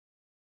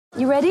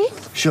You ready?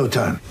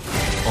 Showtime.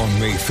 On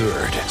May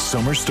 3rd,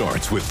 summer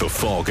starts with The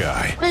Fall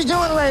Guy. Let's do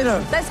it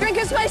later. Let's drink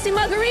a spicy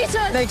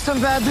margarita. Make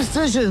some bad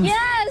decisions.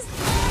 Yes!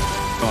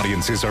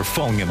 Audiences are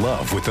falling in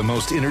love with the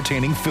most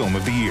entertaining film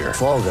of the year.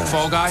 Fall Guy.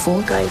 Fall Guy?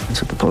 Fall guy.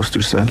 That's what the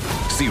poster said.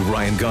 See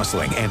Ryan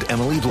Gosling and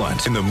Emily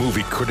Blunt in the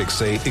movie critics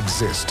say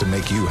exists to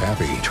make you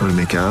happy. Trying to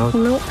make it out?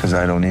 Nope. Because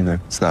I don't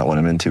either. It's not what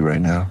I'm into right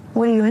now.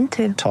 What are you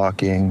into?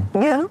 Talking.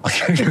 Yeah.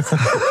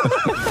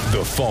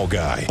 The Fall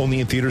Guy.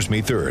 Only in theaters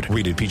May 3rd.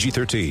 Rated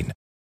PG-13.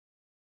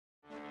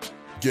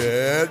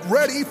 Get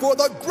ready for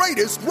the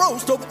greatest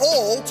roast of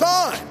all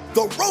time.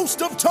 The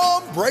Roast of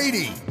Tom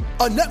Brady.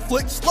 A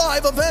Netflix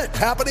live event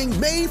happening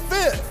May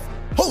 5th.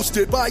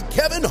 Hosted by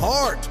Kevin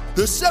Hart.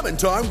 The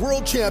 7-time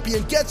world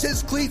champion gets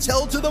his cleats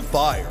held to the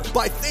fire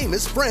by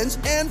famous friends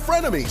and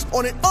frenemies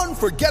on an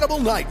unforgettable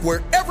night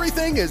where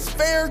everything is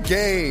fair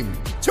game.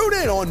 Tune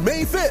in on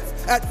May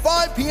 5th at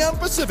 5 p.m.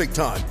 Pacific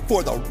time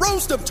for the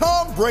Roast of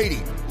Tom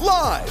Brady.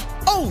 Live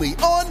only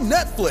on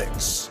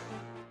Netflix.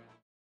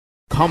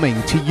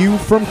 Coming to you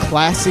from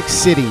Classic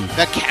City,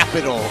 the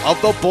capital of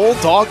the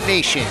Bulldog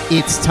Nation.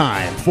 It's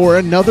time for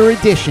another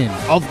edition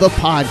of the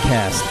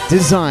podcast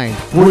designed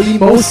for the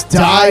most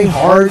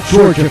die-hard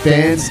Georgia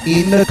fans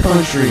in the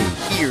country.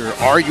 Here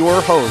are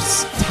your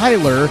hosts,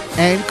 Tyler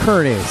and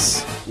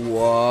Curtis.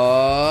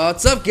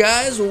 What's up,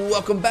 guys?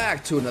 Welcome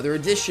back to another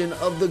edition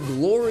of the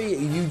Glory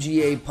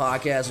UGA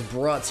podcast,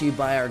 brought to you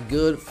by our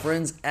good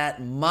friends at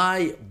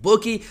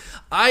MyBookie.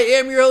 I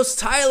am your host,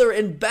 Tyler,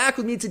 and back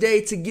with me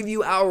today to give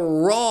you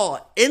our raw,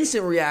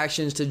 instant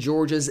reactions to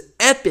Georgia's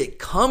epic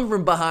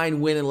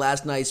come-from-behind win in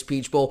last night's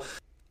Peach Bowl.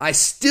 I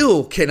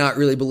still cannot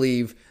really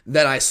believe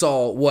that I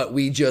saw what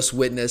we just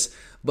witnessed.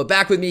 But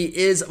back with me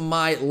is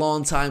my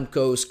longtime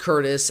co-host,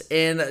 Curtis.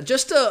 And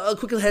just a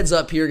quick heads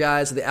up here,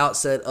 guys, at the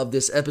outset of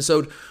this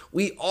episode.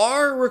 We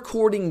are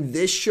recording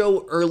this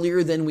show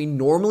earlier than we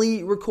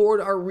normally record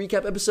our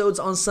recap episodes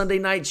on Sunday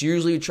nights.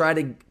 Usually we try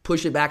to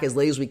push it back as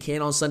late as we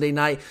can on Sunday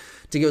night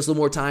to give us a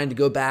little more time to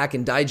go back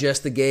and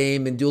digest the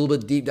game and do a little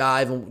bit of deep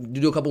dive and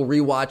do a couple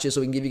rewatches so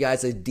we can give you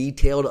guys as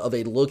detailed of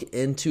a look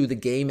into the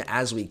game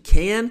as we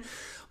can.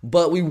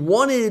 But we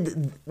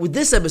wanted, with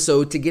this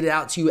episode, to get it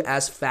out to you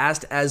as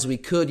fast as we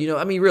could. You know,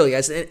 I mean, really,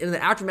 as in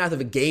the aftermath of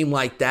a game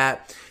like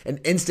that, an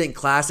instant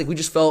classic, we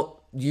just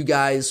felt you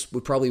guys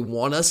would probably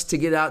want us to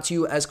get it out to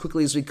you as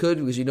quickly as we could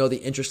because, you know, the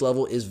interest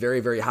level is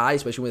very, very high,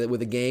 especially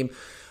with a game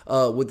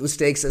with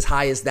stakes as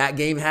high as that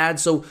game had.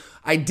 So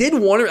I did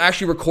want to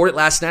actually record it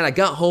last night. I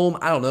got home,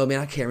 I don't know, man,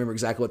 I can't remember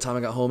exactly what time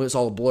I got home. It was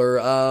all a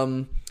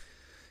blur.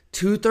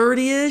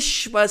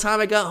 2:30-ish by the time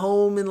I got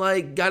home and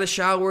like got a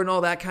shower and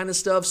all that kind of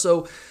stuff.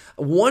 So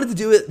I wanted to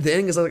do it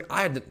then because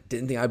I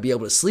didn't think I'd be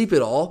able to sleep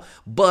at all.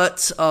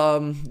 But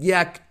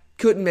yeah,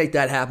 couldn't make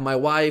that happen. My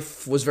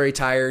wife was very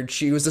tired.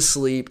 She was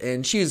asleep,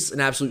 and she's an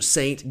absolute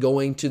saint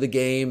going to the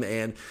game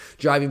and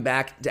driving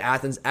back to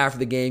Athens after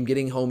the game,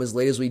 getting home as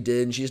late as we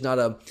did. And she's not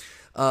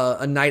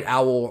a night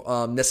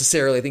owl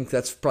necessarily. I think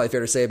that's probably fair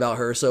to say about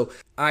her. So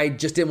I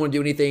just didn't want to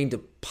do anything to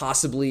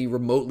possibly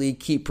remotely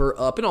keep her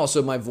up. And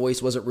also my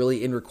voice wasn't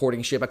really in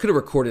recording shape. I could have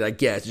recorded, I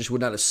guess. It just would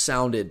not have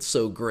sounded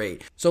so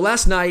great. So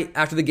last night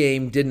after the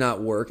game did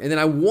not work. And then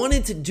I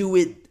wanted to do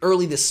it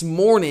early this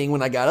morning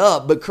when I got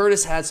up. But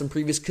Curtis had some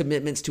previous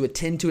commitments to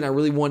attend to. And I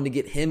really wanted to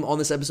get him on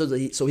this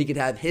episode so he could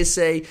have his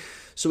say.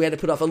 So we had to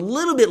put off a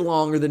little bit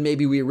longer than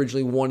maybe we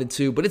originally wanted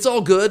to, but it's all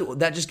good.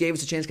 That just gave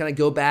us a chance to kind of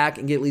go back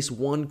and get at least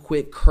one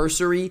quick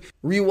cursory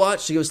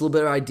rewatch to give us a little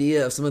better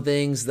idea of some of the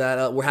things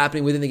that were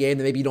happening within the game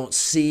that maybe you don't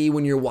see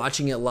when you're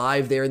watching it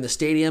live there in the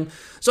stadium.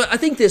 So I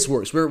think this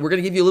works. We're going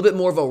to give you a little bit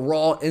more of a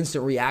raw,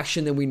 instant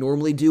reaction than we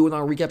normally do in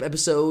our recap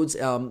episodes.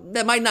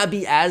 That might not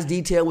be as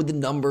detailed with the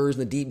numbers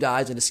and the deep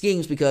dives and the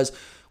schemes because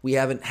we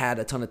haven't had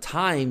a ton of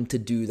time to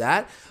do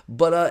that,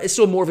 but it's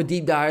still more of a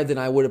deep dive than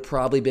I would have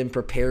probably been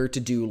prepared to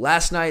do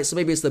last night, so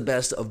maybe it's the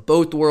best of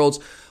both worlds.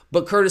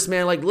 But Curtis,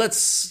 man,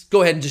 let's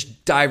go ahead and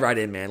just dive right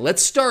in, man.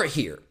 Let's start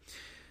here.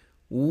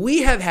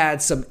 We have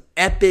had some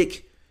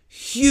epic,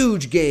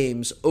 huge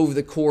games over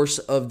the course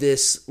of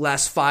this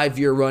last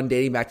 5-year run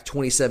dating back to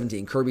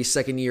 2017, Kirby's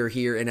second year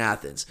here in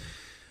Athens.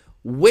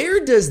 Where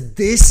does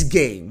this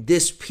game,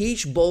 this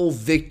Peach Bowl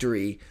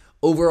victory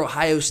over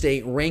Ohio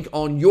State rank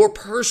on your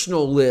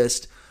personal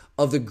list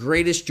of the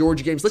greatest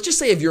Georgia games? Let's just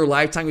say of your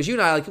lifetime, because you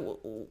and I,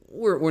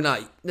 we're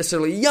not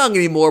necessarily young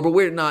anymore, but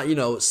we're not,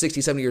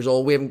 60, 70 years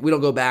old. We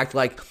don't go back to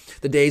like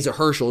the days of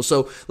Herschel.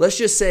 So let's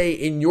just say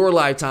in your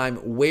lifetime,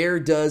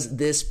 where does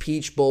this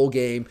Peach Bowl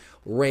game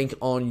rank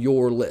on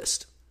your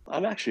list?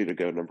 I'm actually to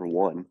go number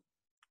one.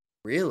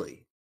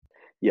 Really?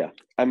 Yeah.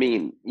 I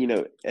mean,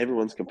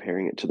 everyone's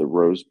comparing it to the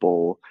Rose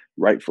Bowl,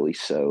 rightfully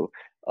so.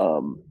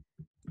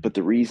 But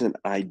the reason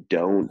I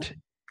give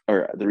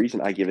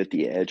it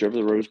the edge over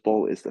the Rose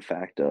Bowl is the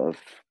fact of,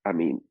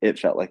 it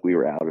felt like we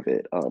were out of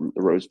it. The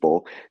Rose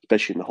Bowl,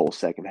 especially in the whole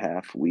second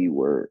half, we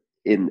were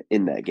in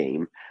that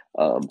game.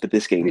 But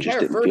this game just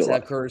didn't feel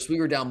like. Curtis, we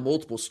were down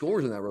multiple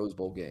scores in that Rose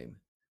Bowl game.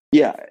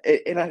 Yeah,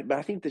 but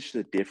I think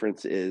the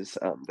difference is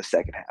the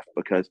second half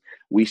because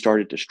we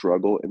started to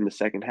struggle in the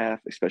second half,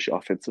 especially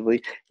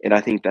offensively, and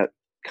I think that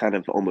kind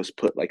of almost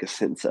put like a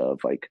sense of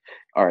like,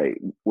 all right,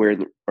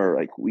 or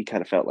like we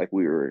kind of felt like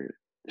we were,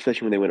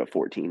 especially when they went up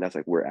 14. That's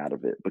like we're out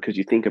of it because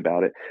you think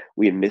about it,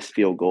 we had missed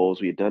field goals,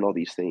 we had done all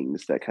these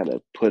things that kind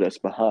of put us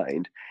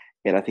behind,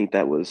 and I think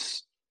that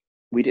was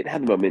we didn't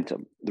have the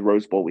momentum. The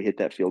Rose Bowl, we hit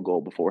that field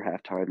goal before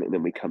halftime, and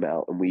then we come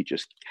out and we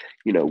just,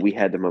 we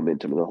had the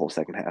momentum in the whole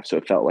second half. So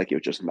it felt like it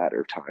was just a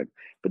matter of time.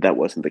 But that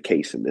wasn't the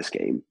case in this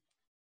game.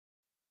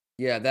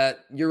 Yeah, that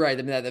you're right.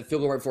 I mean, that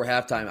field goal right before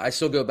halftime, I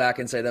still go back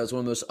and say that was one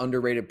of the most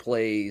underrated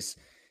plays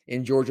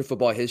in Georgia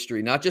football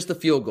history. Not just the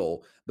field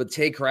goal, but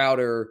Tay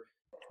Crowder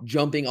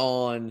jumping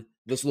on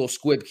this little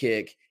squib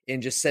kick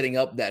and just setting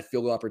up that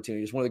field goal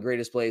opportunity. It's one of the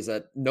greatest plays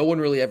that no one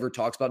really ever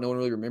talks about, no one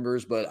really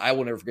remembers, but I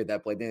will never forget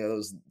that play. I think that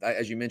was,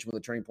 as you mentioned, one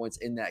of the turning points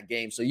in that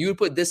game. So you would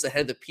put this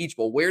ahead of the Peach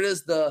Bowl. Where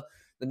does the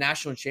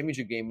national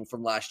championship game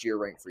from last year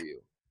rank for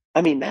you?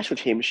 I mean, national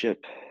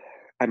championship,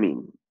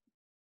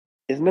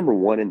 is number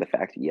one in the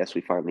fact that, yes,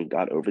 we finally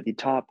got over the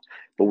top.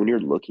 But when you're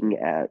looking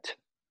at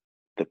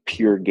the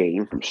pure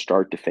game from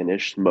start to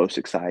finish, most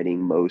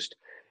exciting, most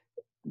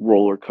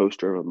roller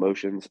coaster of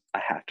emotions, I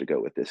have to go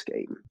with this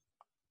game.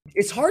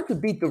 It's hard to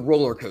beat the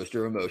roller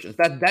coaster of emotions.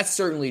 That's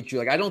certainly true.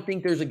 Like, I don't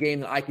think there's a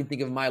game that I can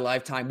think of in my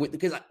lifetime with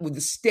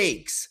the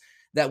stakes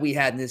that we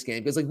had in this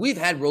game. Because like we've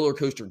had roller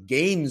coaster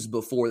games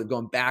before that have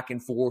gone back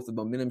and forth with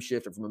momentum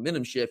shift or from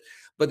momentum shift,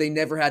 but they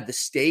never had the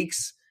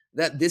stakes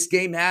that this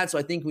game had. So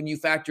I think when you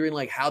factor in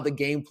like how the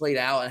game played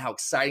out and how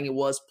exciting it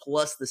was,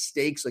 plus the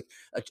stakes, like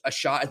a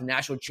shot at the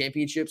national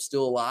championship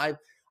still alive,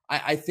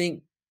 I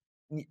think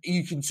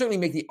you can certainly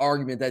make the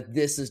argument that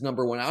this is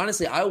number one.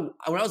 Honestly, when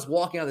I was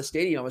walking out of the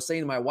stadium, I was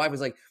saying to my wife, I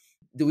was like,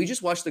 did we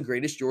just watch the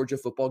greatest Georgia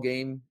football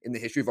game in the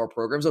history of our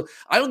program? So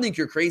I don't think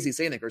you're crazy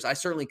saying that, Chris. I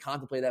certainly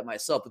contemplate that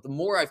myself. But the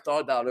more I've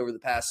thought about it over the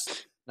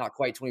past, not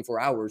quite 24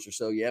 hours or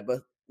so yet,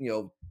 but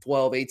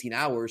 12, 18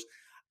 hours,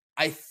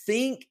 I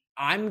think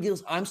I'm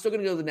still going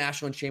to go to the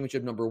national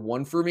championship number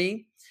one for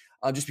me.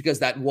 Just because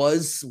that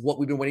was what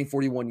we've been waiting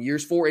 41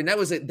 years for. And that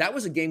was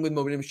a game with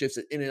momentum shifts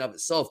in and of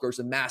itself. Of course,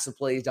 some massive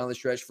plays down the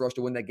stretch for us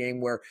to win that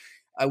game where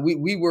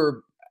we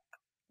were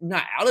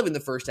not out of it in the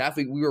first half.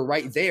 We were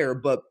right there,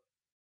 but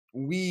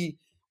we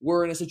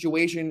were in a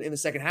situation in the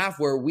second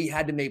half where we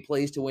had to make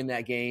plays to win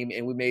that game,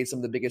 and we made some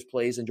of the biggest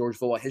plays in Georgia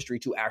football history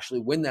to actually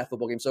win that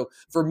football game. So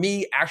for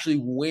me, actually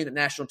win a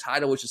national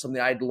title, which is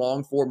something I'd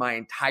longed for my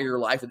entire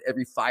life with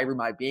every fiber of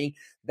my being,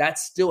 that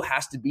still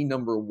has to be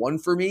number one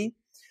for me.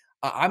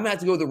 I'm going to have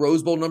to go with the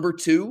Rose Bowl number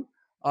two,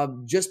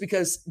 just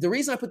because the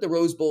reason I put the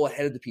Rose Bowl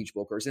ahead of the Peach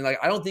Bowl, Kirsten, like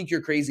I don't think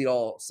you're crazy at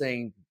all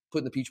saying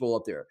putting the Peach Bowl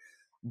up there.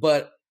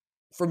 But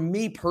for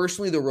me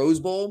personally, the Rose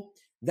Bowl,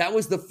 that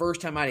was the first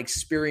time I'd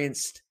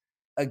experienced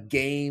a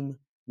game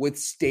with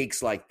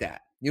stakes like that.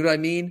 You know what I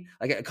mean?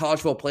 Like a college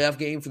football playoff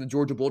game for the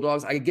Georgia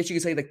Bulldogs. I guess you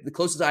could say like the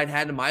closest I'd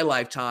had in my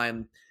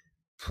lifetime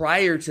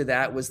prior to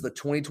that was the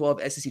 2012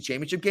 SEC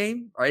championship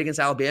game, right, against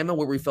Alabama,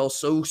 where we fell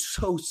so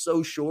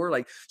short,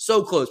 like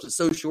so close, but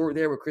so short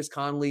there with Chris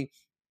Conley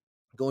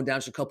going down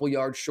just a couple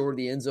yards short of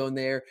the end zone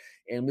there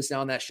and missing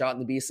out on that shot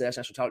in the BCS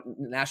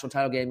national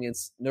title game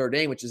against Notre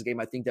Dame, which is a game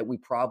I think that we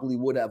probably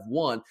would have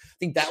won. I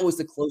think that was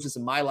the closest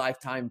in my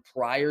lifetime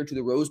prior to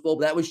the Rose Bowl,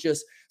 but that was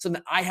just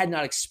something I had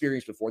not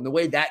experienced before. And the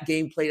way that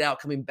game played out,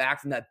 coming back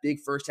from that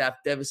big first half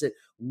deficit,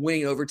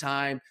 winning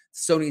overtime,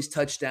 Sony's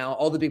touchdown,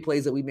 all the big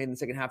plays that we made in the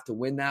second half to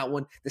win that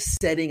one, the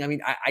setting, I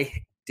mean,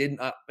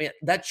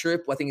 that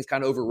trip I think is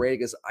kind of overrated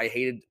because I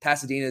hated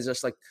Pasadena is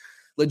just like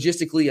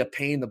logistically a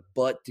pain in the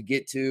butt to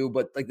get to,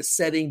 but like the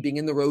setting, being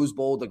in the Rose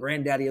Bowl, the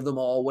granddaddy of them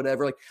all,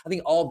 whatever. Like I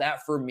think all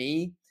that for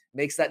me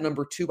makes that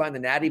number two behind the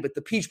Natty. But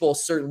the Peach Bowl,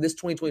 certainly this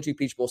 2022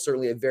 Peach Bowl,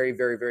 certainly a very,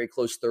 very, very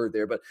close third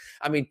there. But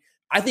I mean,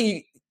 I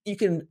think you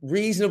can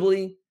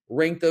reasonably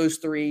rank those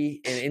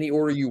three in any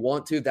order you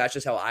want to. That's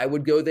just how I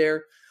would go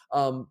there.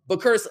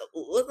 But Curtis,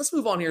 let's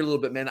move on here a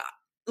little bit, man.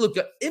 Look,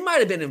 it might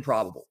have been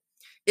improbable.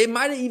 It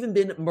might have even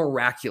been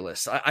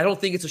miraculous. I don't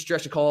think it's a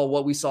stretch to call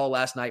what we saw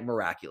last night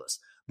miraculous.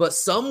 But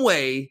some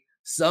way,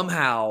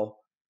 somehow,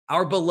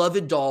 our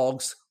beloved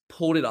Dogs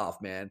pulled it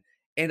off, man.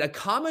 And a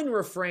common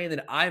refrain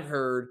that I've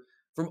heard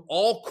from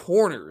all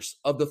corners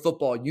of the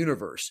football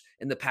universe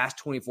in the past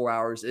 24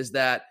 hours is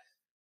that,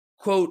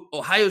 quote,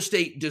 Ohio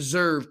State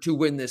deserved to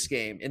win this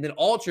game. And then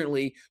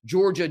alternately,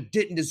 Georgia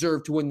didn't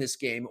deserve to win this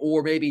game.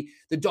 Or maybe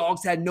the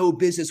Dogs had no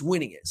business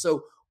winning it.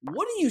 So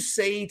what do you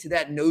say to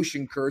that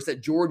notion, Curse,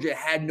 that Georgia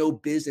had no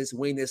business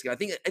winning this game? I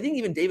think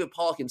even David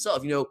Pollock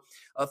himself,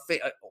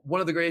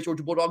 one of the greatest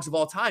Georgia Bulldogs of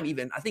all time,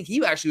 even, I think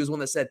he actually was one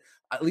that said,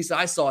 at least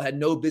I saw, had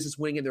no business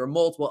winning it. There were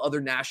multiple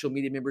other national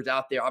media members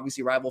out there,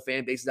 obviously rival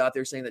fan bases out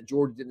there saying that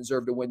Georgia didn't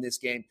deserve to win this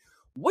game.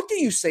 What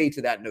do you say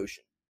to that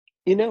notion?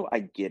 I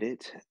get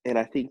it. And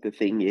I think the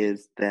thing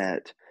is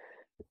that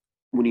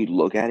when you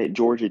look at it,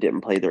 Georgia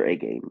didn't play their A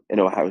game, and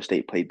Ohio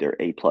State played their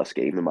A+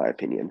 game, in my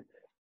opinion.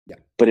 Yeah.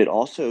 But it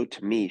also,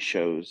 to me,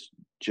 shows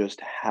just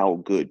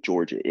how good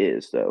Georgia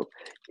is, though,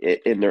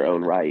 in their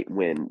own right,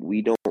 when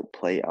we don't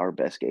play our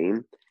best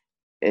game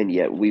and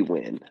yet we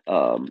win.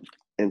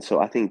 And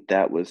so I think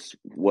that was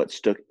what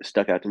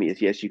stuck out to me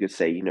is, yes, you could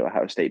say,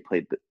 Ohio State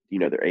played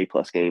their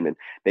A-plus game and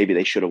maybe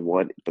they should have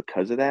won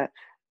because of that.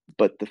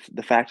 But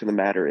the fact of the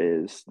matter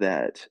is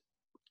that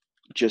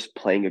just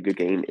playing a good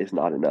game is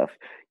not enough.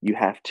 You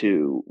have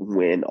to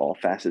win all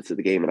facets of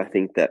the game. And I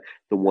think that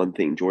the one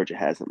thing Georgia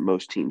has that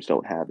most teams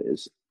don't have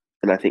is,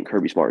 and I think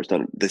Kirby Smart has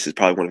done, this is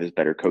probably one of his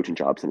better coaching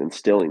jobs in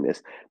instilling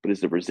this, but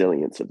is the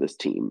resilience of this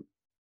team.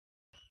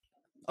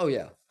 Oh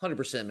yeah,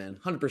 100%, man,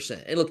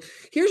 100%. And look,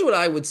 here's what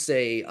I would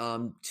say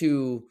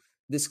to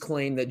this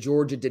claim that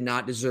Georgia did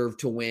not deserve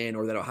to win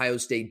or that Ohio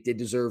State did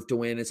deserve to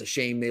win. It's a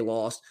shame they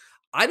lost.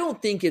 I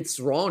don't think it's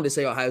wrong to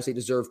say Ohio State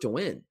deserved to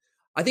win.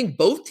 I think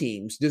both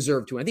teams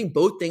deserve to win. I think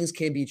both things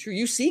can be true.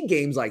 You see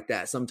games like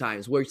that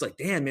sometimes where it's like,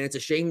 damn, man, it's a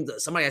shame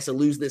that somebody has to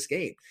lose this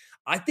game.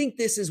 I think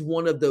this is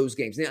one of those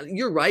games. Now,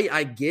 you're right.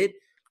 I get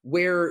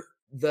where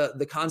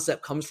the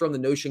concept comes from, the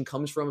notion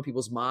comes from in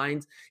people's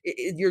minds.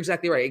 You're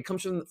exactly right. It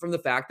comes from the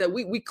fact that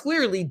we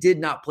clearly did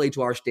not play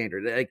to our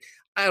standard. Like,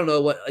 I don't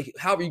know what, like,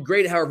 however you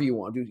grade it, however you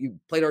want. You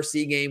played our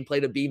C game,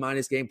 played a B-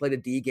 game, played a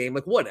D game,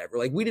 like whatever.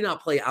 Like, we did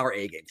not play our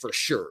A game for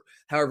sure,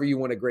 however you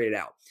want to grade it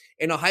out.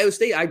 And Ohio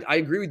State, I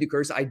agree with you,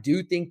 Curtis. I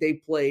do think they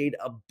played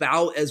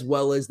about as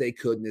well as they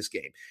could in this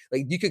game.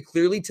 Like, you could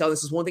clearly tell,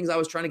 this is one of the things I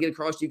was trying to get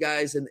across to you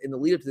guys in the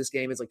lead up to this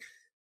game. It's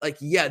like,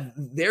 yeah,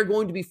 they're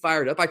going to be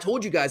fired up. I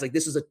told you guys, like,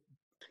 these are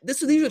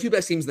the two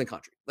best teams in the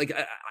country. Like,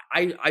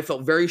 I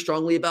felt very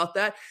strongly about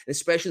that,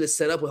 especially the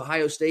setup with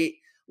Ohio State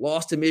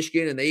lost to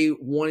Michigan, and they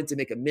wanted to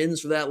make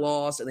amends for that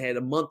loss, and they had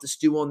a month to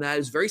stew on that. It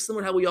was very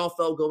similar to how we all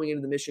felt going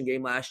into the Michigan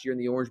game last year in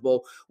the Orange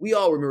Bowl. We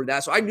all remember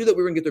that. So I knew that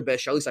we were going to get their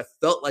best shot. At least I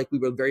felt like we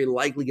would very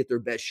likely get their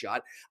best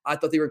shot. I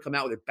thought they were going to come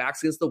out with their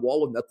backs against the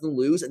wall with nothing to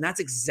lose, and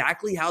that's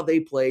exactly how they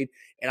played.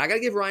 And I got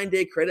to give Ryan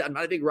Day credit. I'm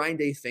not a big Ryan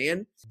Day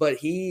fan, but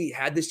he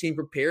had this team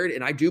prepared,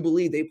 and I do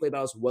believe they played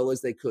about as well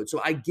as they could.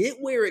 So I get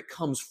where it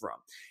comes from.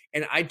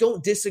 And I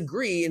don't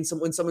disagree when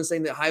someone's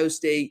saying that Ohio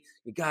State,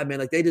 God, man,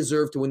 like, they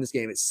deserve to win this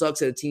game. It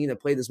sucks that a team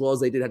that played as well as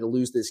they did had to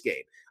lose this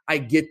game. I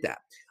get that.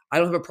 I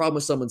don't have a problem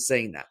with someone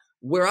saying that.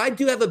 Where I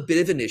do have a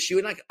bit of an issue,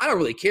 and I don't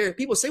really care.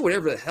 People say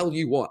whatever the hell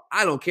you want.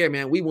 I don't care,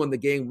 man. We won the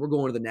game. We're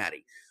going to the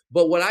Natty.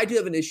 But what I do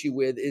have an issue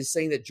with is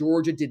saying that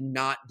Georgia did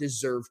not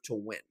deserve to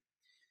win.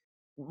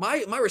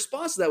 My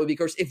response to that would be, of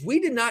course, if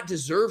we did not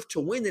deserve to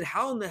win, then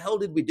how in the hell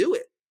did we do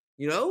it?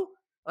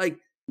 Like,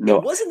 no,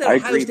 it wasn't that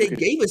Ohio State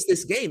gave us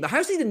this game. The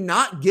Ohio State did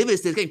not give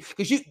us this game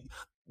because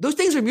those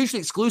things are mutually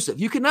exclusive.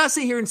 You cannot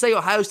sit here and say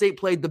Ohio State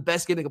played the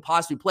best game they could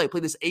possibly play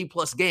this A+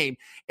 game,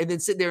 and then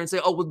sit there and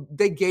say, oh, well,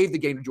 they gave the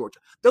game to Georgia.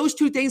 Those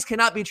two things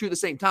cannot be true at the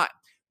same time.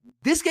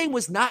 This game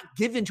was not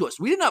given to us.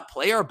 We did not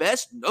play our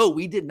best. No,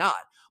 we did not.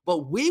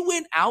 But we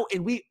went out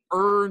and we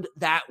earned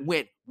that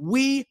win.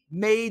 We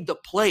made the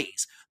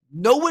plays.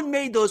 No one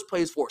made those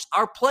plays for us.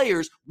 Our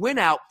players went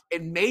out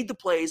and made the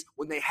plays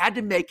when they had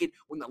to make it,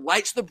 when the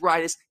lights were the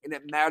brightest, and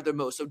it mattered the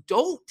most. So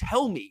don't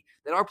tell me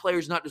that our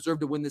players not deserve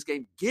to win this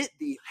game. Get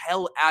the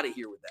hell out of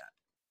here with that.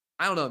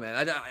 I don't know,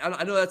 man.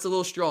 I know that's a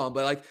little strong,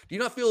 but, like, do you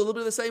not feel a little bit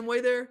of the same way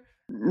there?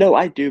 No,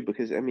 I do,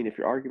 because, I mean, if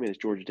your argument is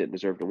Georgia didn't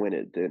deserve to win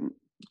it, then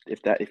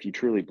if you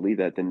truly believe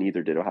that, then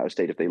neither did Ohio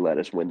State if they let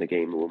us win the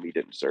game when we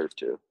didn't deserve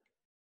to.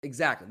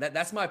 Exactly.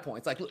 That's my point.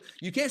 It's like, look,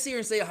 you can't sit here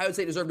and say Ohio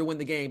State deserved to win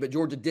the game, but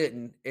Georgia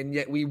didn't, and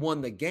yet we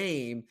won the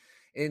game,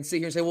 and sit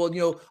here and say,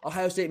 well,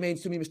 Ohio State made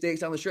too many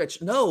mistakes down the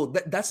stretch. No,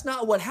 that's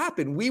not what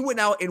happened. We went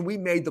out and we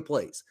made the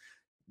plays.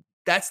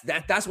 That's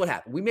what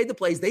happened. We made the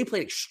plays. They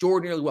played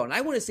extraordinarily well. And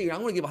I want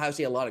to give Ohio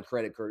State a lot of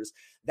credit, Curtis.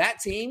 That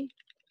team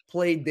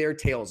played their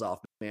tails off,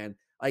 man.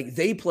 Like,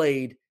 they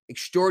played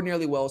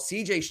extraordinarily well.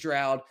 CJ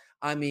Stroud,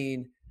 I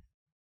mean,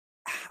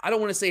 I don't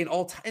want to say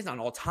it's not an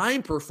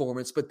all-time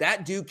performance, but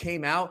that dude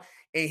came out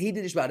and he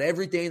did just about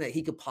everything that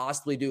he could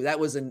possibly do. That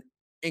was an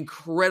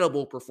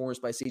incredible performance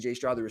by CJ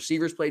Stroud. The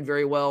receivers played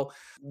very well.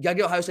 You got to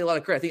give Ohio State a lot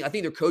of credit. I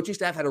think their coaching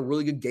staff had a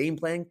really good game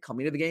plan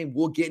coming into the game.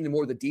 We'll get into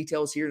more of the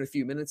details here in a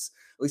few minutes,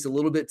 at least a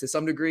little bit to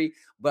some degree.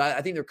 But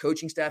I think their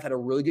coaching staff had a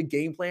really good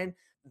game plan.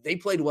 They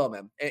played well,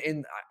 man.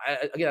 And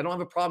I don't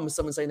have a problem with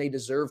someone saying they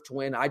deserve to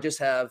win. I just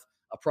have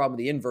a problem with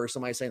the inverse.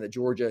 Somebody saying that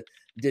Georgia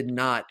did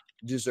not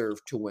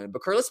deserve to win.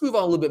 But Kurt, let's move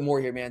on a little bit more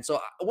here, man. So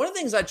one of the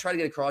things I try to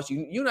get across,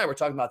 you and I were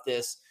talking about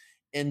this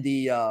in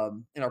the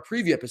in our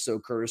preview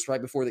episode, Curtis,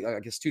 right before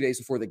 2 days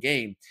before the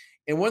game.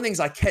 And one of the things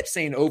I kept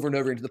saying over and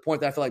over again, to the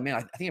point that I feel like, man,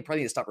 I think I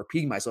probably need to stop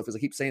repeating myself because I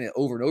keep saying it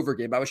over and over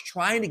again. But I was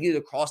trying to get it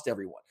across to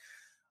everyone.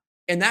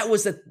 And that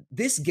was that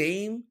this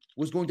game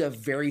was going to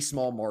have very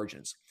small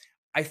margins.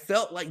 I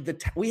felt like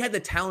we had the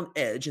talent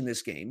edge in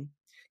this game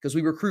because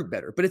we recruit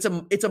better, but it's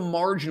a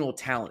marginal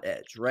talent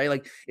edge, right?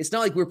 Like, it's not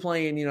like we're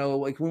playing,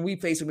 like when we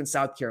face them in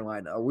South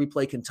Carolina or we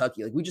play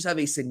Kentucky, like we just have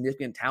a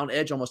significant talent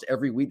edge almost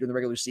every week during the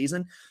regular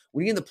season.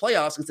 When you get in the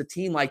playoffs, it's a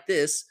team like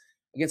this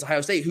against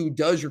Ohio State, who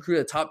does recruit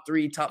at a top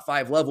 3, top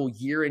 5 level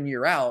year in,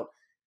 year out.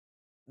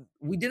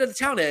 we did have the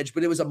town edge,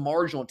 but it was a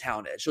marginal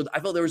town edge. So I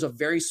felt there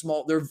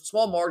were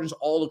small margins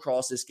all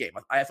across this game.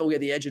 I felt we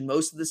had the edge in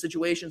most of the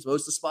situations,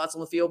 most of the spots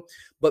on the field,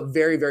 but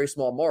very, very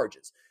small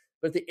margins.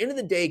 But at the end of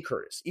the day,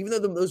 Curtis, even though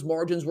those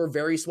margins were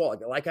very small,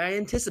 like I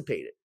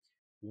anticipated,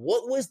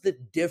 what was the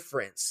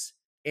difference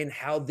in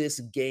how this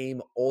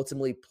game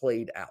ultimately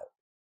played out?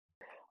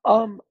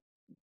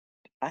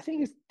 I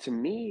think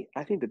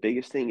the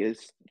biggest thing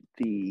is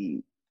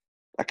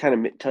I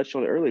kind of touched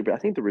on it earlier, but I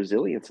think the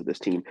resilience of this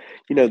team.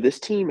 This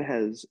team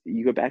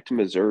you go back to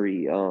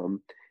Missouri,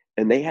 and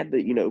they had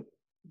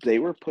they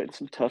were put in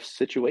some tough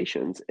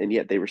situations, and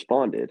yet they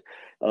responded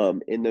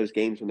in those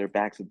games when their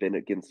backs have been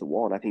against the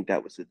wall. And I think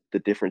that was the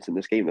difference in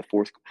this game. The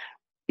fourth,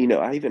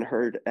 I even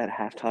heard at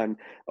halftime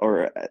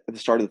or at the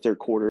start of the third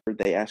quarter,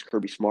 they asked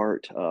Kirby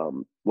Smart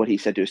what he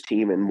said to his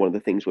team, and one of the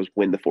things was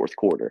win the fourth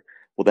quarter.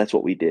 Well, that's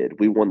what we did.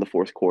 We won the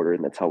fourth quarter,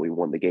 and that's how we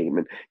won the game.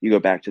 And you go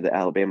back to the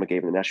Alabama game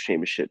in the national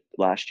championship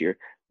last year,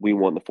 we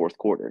won the fourth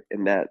quarter.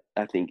 And that,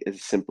 I think,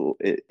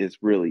 is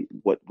really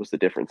what was the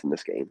difference in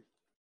this game.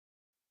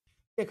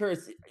 Yeah,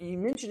 Curtis, you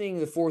mentioning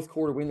the fourth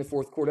quarter, win the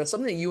fourth quarter, that's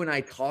something that you and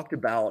I talked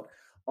about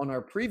on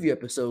our preview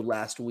episode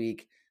last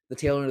week, the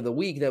tail end of the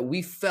week, that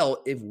we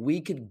felt if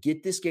we could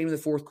get this game in the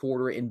fourth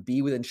quarter and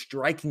be within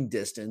striking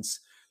distance,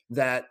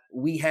 that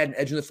we had an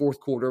edge in the fourth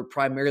quarter,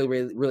 primarily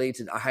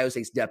related to Ohio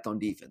State's depth on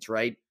defense,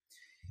 right?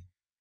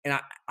 And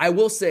I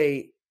will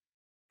say,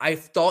 I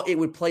thought it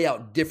would play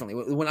out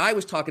differently. When I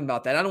was talking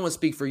about that, I don't want to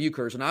speak for you,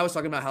 Curtis, and I was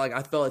talking about how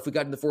I felt if we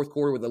got in the fourth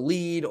quarter with a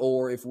lead,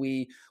 or if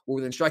we were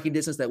within striking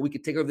distance, that we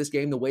could take over this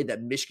game the way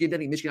that Michigan did. I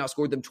think Michigan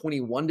outscored them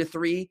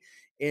 21-3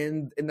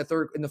 in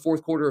the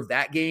fourth quarter of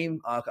that game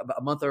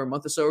a month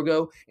or so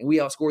ago, and we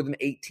outscored them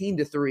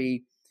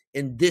 18-3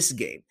 in this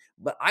game.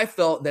 But I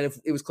felt that if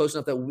it was close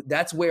enough,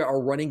 that's where our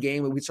running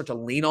game, we start to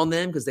lean on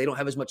them because they don't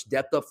have as much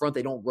depth up front.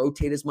 They don't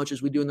rotate as much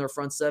as we do in their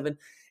front seven.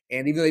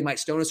 And even though they might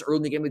stone us early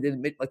in the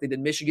game, like they did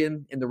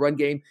Michigan in the run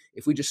game,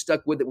 if we just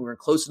stuck with it, we were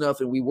close enough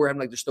and we were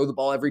having just throw the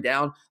ball every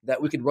down, that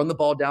we could run the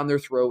ball down their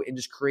throat and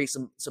just create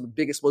some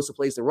big explosive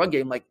plays in the run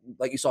game like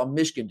you saw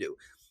Michigan do.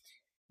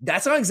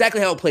 That's not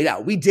exactly how it played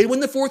out. We did win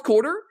the fourth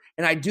quarter,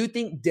 and I do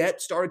think depth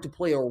started to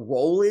play a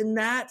role in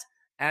that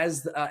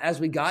as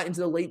we got into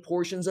the late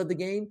portions of the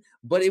game.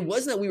 But it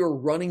wasn't that we were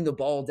running the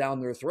ball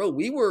down their throat.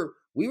 We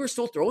were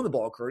still throwing the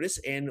ball, Curtis,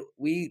 and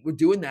we were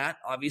doing that,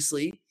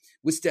 obviously,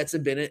 with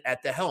Stetson Bennett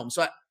at the helm.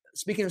 So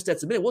speaking of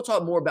Stetson Bennett, we'll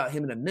talk more about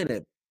him in a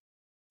minute.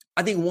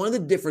 I think one of the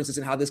differences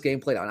in how this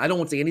game played out, and I don't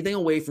want to take anything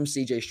away from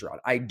C.J. Stroud.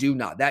 I do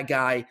not. That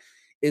guy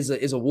is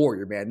a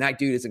warrior, man. That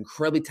dude is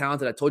incredibly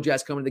talented. I told you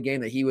guys coming to the game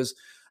that he was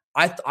 –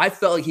 I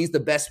felt like he's the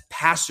best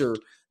passer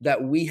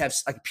that we have,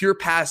 like pure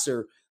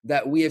passer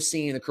that we have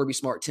seen in the Kirby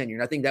Smart tenure.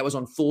 And I think that was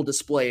on full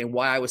display. And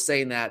why I was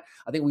saying that,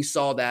 I think we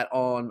saw that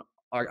on,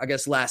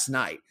 last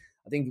night.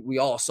 I think we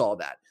all saw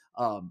that.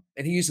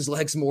 And he used his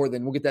legs more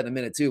than, we'll get that in a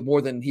minute too,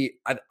 more than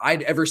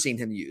I'd ever seen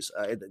him use.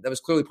 That was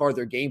clearly part of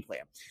their game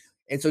plan.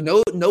 And so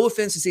no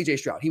offense to C.J.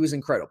 Stroud. He was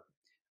incredible.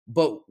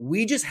 But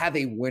we just have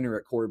a winner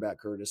at quarterback,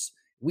 Curtis.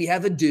 We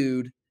have a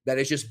dude that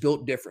is just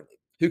built differently,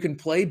 who can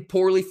play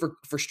poorly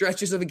for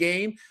stretches of a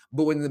game,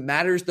 but when it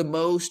matters the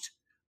most,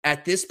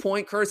 at this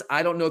point, Curtis,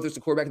 I don't know if there's a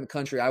quarterback in the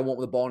country I want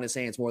with the ball in his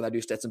hands more than I do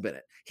Stetson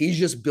Bennett. He's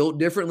just built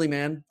differently,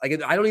 man. Like,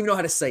 I don't even know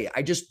how to say it.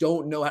 I just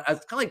don't know. It's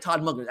kind of like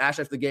Todd Monken asked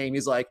after the game.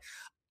 He's like,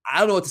 I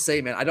don't know what to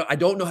say, man. I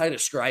don't know how to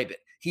describe it.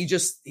 He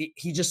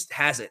just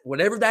has it.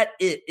 Whatever that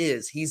it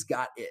is, he's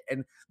got it.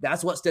 And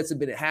that's what Stetson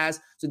Bennett has.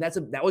 So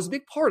that was a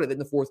big part of it in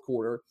the fourth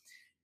quarter.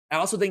 I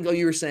also think,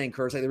 you were saying,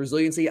 Curtis, like the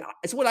resiliency,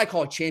 it's what I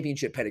call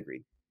championship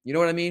pedigree. You know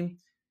what I mean?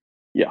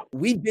 Yeah.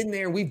 We've been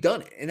there. We've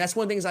done it. And that's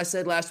one of the things I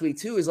said last week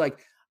too, is like,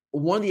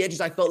 one of the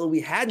edges I felt that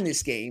we had in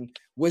this game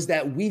was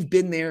that we've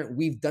been there,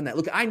 we've done that.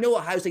 Look, I know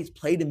Ohio State's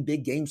played in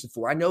big games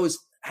before. I know it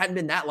hadn't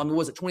been that long. It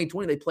was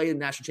 2020 they played in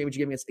the national championship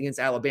game against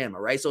Alabama,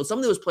 right? So some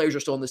of those players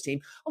are still on this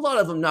team. A lot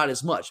of them not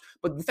as much.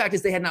 But the fact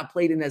is they had not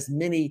played in as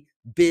many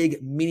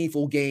big,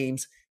 meaningful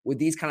games with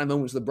these kind of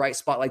moments, the bright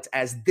spotlights,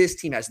 as this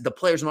team has, the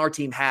players on our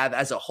team have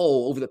as a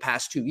whole over the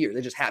past 2 years.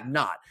 They just have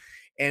not.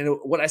 And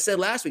what I said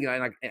last week,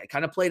 and I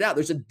kind of played out,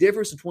 there's a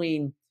difference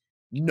between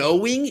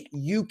knowing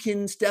you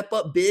can step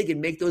up big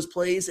and make those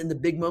plays in the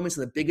big moments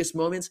and the biggest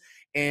moments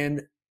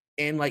and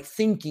like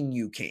thinking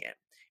you can.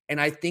 And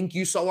I think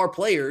you saw our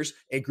players,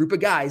 a group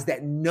of guys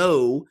that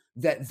know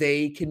that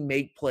they can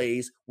make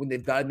plays when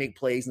they've got to make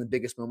plays in the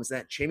biggest moments.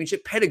 That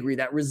championship pedigree,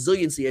 that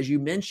resiliency, as you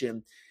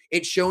mentioned,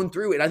 it's shown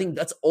through it. I think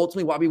that's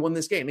ultimately why we won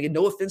this game. Again,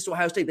 no offense to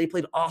Ohio State. They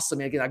played awesome.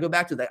 And again, I go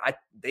back to that.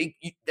 They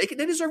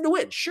deserve to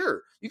win.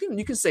 Sure. You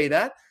can say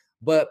that.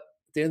 But at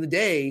the end of the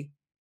day,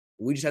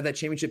 we just have that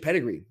championship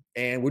pedigree,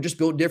 and we're just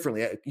built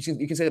differently.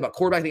 You can say that about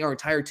quarterbacking our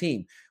entire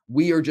team.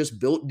 We are just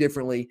built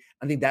differently.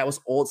 I think that was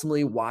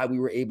ultimately why we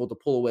were able to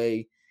pull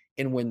away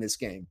and win this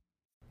game.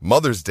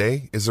 Mother's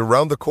Day is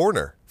around the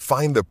corner.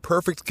 Find the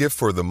perfect gift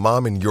for the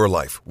mom in your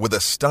life with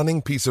a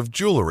stunning piece of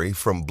jewelry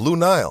from Blue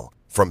Nile.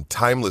 From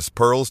timeless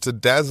pearls to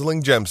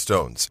dazzling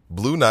gemstones,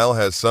 Blue Nile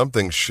has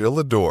something she'll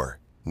adore.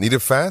 Need it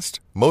fast?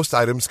 Most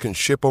items can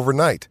ship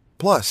overnight.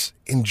 Plus,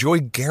 enjoy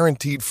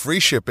guaranteed free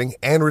shipping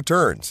and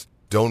returns.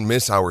 Don't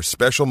miss our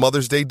special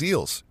Mother's Day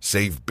deals.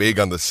 Save big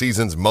on the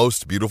season's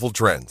most beautiful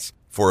trends.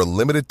 For a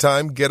limited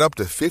time, get up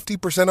to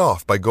 50%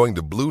 off by going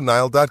to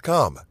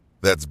BlueNile.com.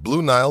 That's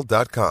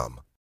BlueNile.com.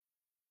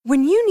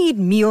 When you need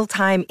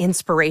mealtime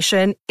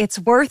inspiration, it's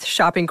worth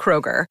shopping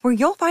Kroger, where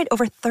you'll find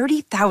over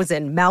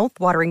 30,000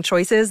 mouth-watering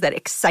choices that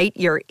excite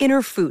your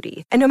inner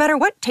foodie. And no matter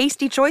what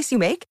tasty choice you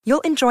make,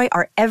 you'll enjoy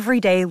our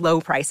everyday low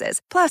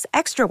prices, plus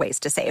extra ways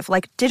to save,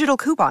 like digital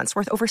coupons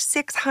worth over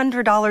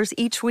 $600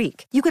 each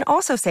week. You can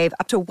also save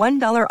up to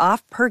 $1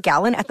 off per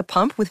gallon at the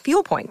pump with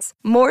fuel points.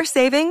 More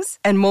savings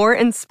and more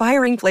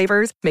inspiring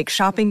flavors make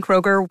shopping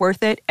Kroger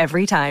worth it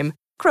every time.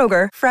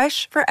 Kroger,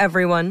 fresh for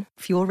everyone.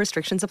 Fuel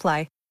restrictions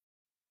apply.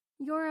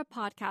 You're a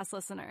podcast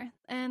listener,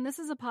 and this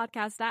is a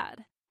podcast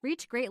ad.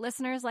 Reach great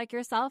listeners like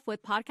yourself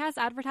with podcast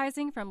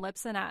advertising from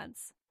Libsyn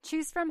Ads.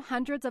 Choose from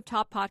hundreds of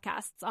top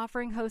podcasts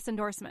offering host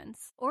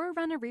endorsements, or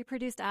run a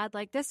reproduced ad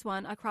like this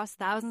one across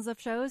thousands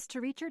of shows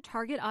to reach your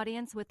target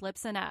audience with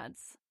Libsyn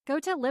Ads. Go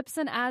to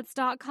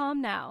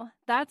libsynads.com now.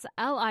 That's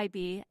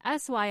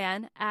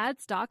LIBSYN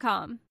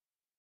ads.com.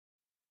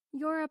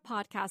 You're a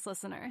podcast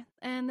listener,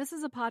 and this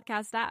is a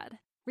podcast ad.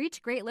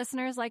 Reach great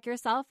listeners like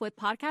yourself with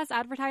podcast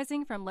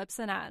advertising from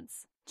Libsyn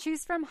Ads.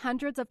 Choose from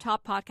hundreds of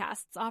top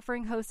podcasts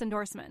offering host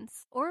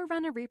endorsements, or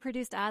run a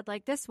reproduced ad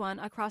like this one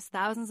across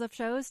thousands of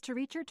shows to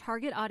reach your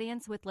target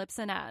audience with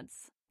Libsyn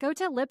Ads. Go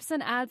to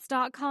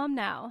libsynads.com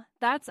now.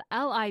 That's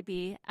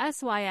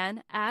LIBSYN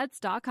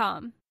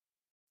ads.com.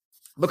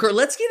 But Kurt,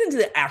 let's get into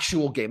the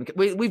actual game.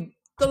 We've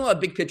done a lot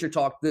of big picture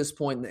talk at this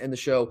point in the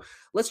show.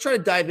 Let's try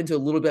to dive into a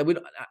little bit. We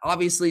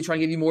obviously try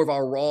and give you more of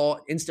our raw,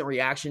 instant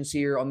reactions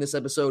here on this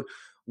episode.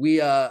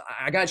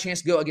 I got a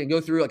chance to go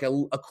through like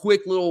a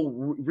quick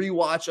little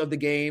rewatch of the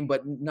game,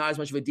 but not as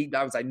much of a deep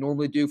dive as I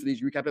normally do for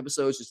these recap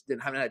episodes. Just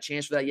haven't had a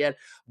chance for that yet,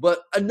 but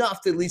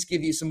enough to at least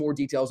give you some more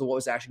details of what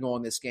was actually going on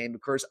in this game.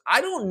 Because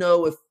I don't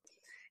know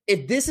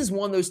if this is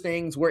one of those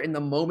things where in the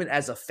moment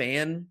as a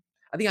fan,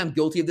 I think I'm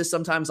guilty of this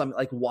sometimes. I'm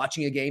like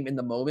watching a game in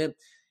the moment,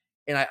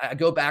 and I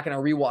go back and I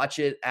rewatch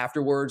it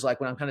afterwards, like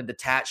when I'm kind of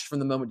detached from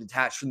the moment,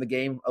 detached from the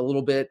game a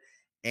little bit.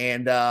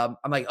 And I'm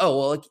like, oh,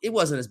 well, like, it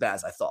wasn't as bad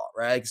as I thought,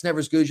 right? Like, it's never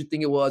as good as you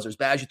think it was or as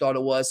bad as you thought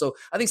it was. So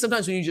I think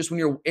sometimes when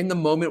you're in the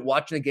moment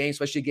watching a game,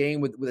 especially a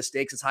game with the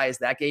stakes as high as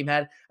that game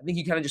had, I think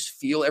you kind of just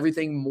feel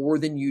everything more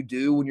than you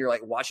do when you're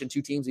like watching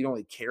two teams you don't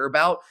really care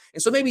about.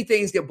 And so maybe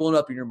things get blown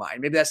up in your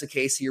mind. Maybe that's the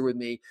case here with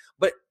me.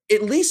 But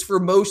at least for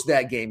most of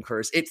that game,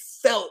 Curtis, it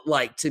felt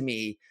like to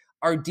me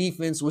our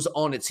defense was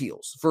on its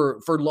heels for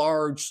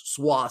large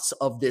swaths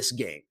of this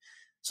game.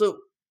 So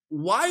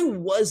why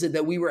was it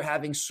that we were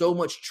having so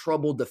much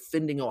trouble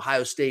defending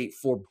Ohio State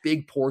for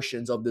big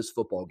portions of this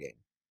football game?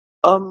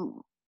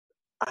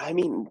 I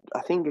mean,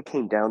 I think it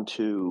came down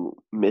to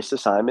missed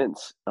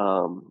assignments,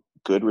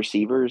 good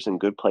receivers,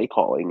 and good play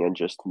calling, and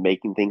just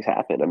making things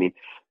happen. I mean,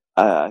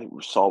 I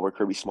saw where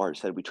Kirby Smart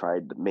said we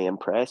tried man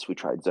press, we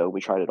tried zone,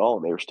 we tried it all,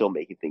 and they were still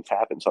making things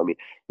happen. So, I mean,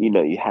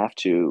 you have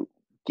to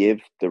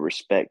give the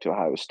respect to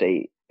Ohio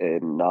State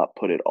and not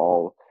put it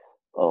all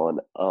on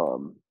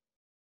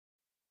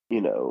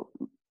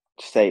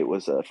say it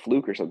was a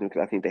fluke or something,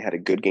 because I think they had a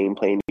good game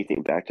plan. You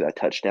think back to that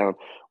touchdown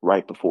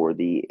right before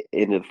the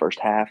end of the first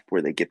half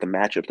where they get the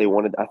matchup they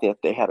wanted. I think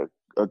they had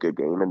a good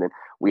game, and then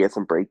we had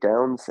some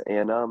breakdowns,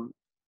 and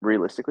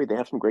realistically, they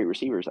have some great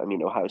receivers. I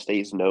mean, Ohio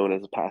State is known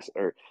as a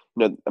passer.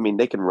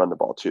 They can run the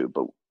ball too,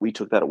 but we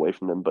took that away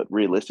from them. But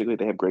realistically,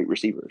 they have great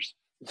receivers.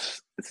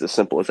 It's as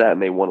simple as that,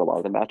 and they won a lot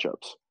of the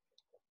matchups.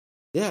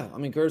 Yeah, I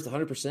mean, Curtis,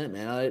 100%,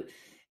 man.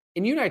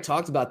 And you and I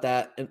talked about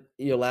that,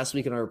 last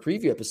week in our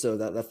preview episode,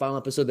 that final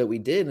episode that we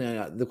did.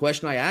 And the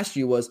question I asked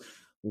you was,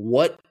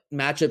 what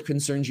matchup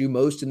concerns you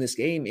most in this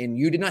game? And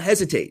you did not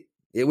hesitate.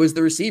 It was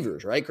the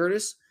receivers, right,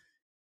 Curtis?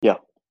 Yeah.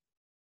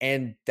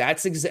 And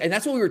that's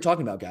what we were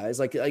talking about, guys.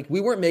 Like we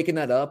weren't making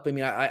that up. I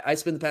mean, I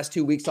spent the past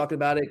 2 weeks talking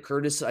about it.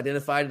 Curtis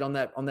identified it on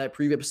that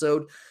preview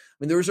episode.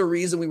 I mean, there was a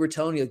reason we were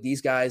telling you, like,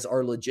 these guys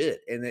are legit,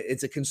 and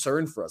it's a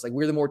concern for us. Like,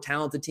 we're the more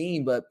talented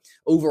team, but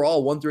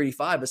overall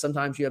 135. But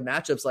sometimes you have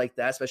matchups like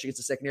that, especially against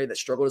a secondary that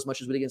struggled as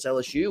much as we did against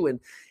LSU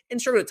and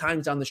struggled at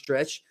times down the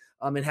stretch.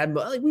 And had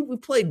we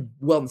played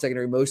well in the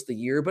secondary most of the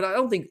year, but I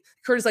don't think,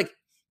 Curtis, like,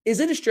 is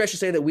it a stretch to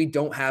say that we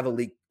don't have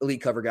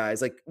elite cover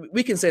guys? Like,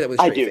 we can say that with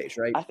a straight face,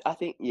 right? I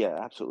think, yeah,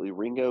 absolutely.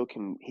 Ringo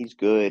he's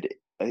good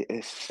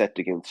except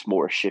against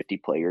more shifty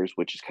players,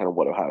 which is kind of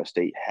what Ohio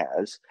State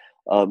has.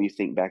 You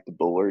think back to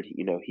Bullard,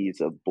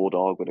 he's a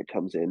bulldog when it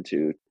comes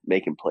into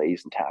making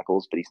plays and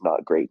tackles, but he's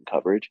not great in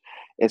coverage.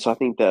 And so I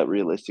think that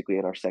realistically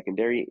in our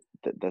secondary,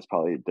 that's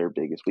probably their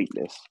biggest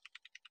weakness.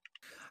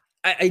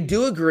 I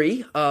do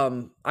agree. I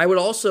think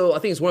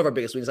it's one of our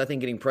biggest weaknesses. I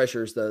think getting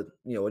pressures, with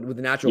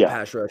the natural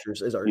pass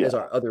rushers is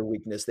our other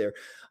weakness there.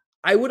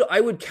 I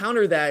would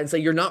counter that and say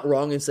you're not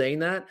wrong in saying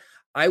that.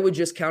 I would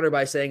just counter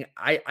by saying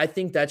I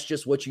think that's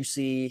just what you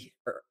see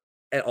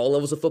at all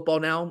levels of football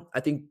now.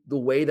 I think the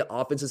way the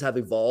offenses have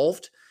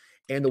evolved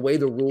and the way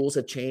the rules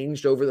have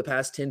changed over the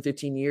past 10,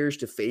 15 years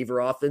to favor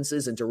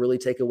offenses and to really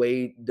take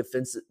away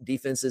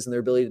defenses and their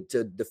ability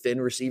to defend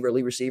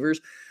elite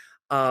receivers.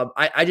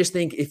 I just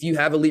think if you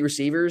have elite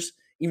receivers,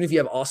 even if you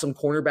have awesome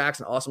cornerbacks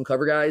and awesome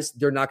cover guys,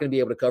 they're not going to be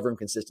able to cover them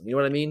consistently. You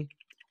know what I mean?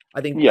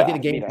 I think the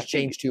game has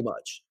changed too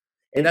much.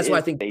 And that's why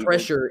I think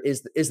pressure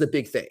is the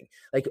big thing.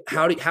 Like,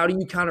 how do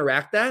you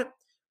counteract that?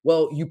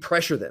 Well, you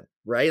pressure them,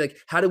 right? Like,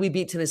 how do we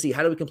beat Tennessee?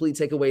 How do we completely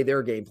take away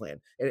their game plan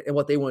and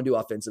what they want to do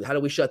offensively? How do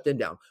we shut them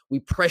down?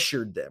 We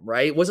pressured them,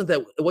 right? It wasn't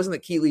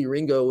that Keely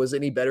Ringo was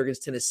any better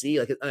against Tennessee.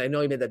 Like, I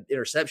know he made that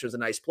interception, it was a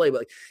nice play, but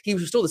like, he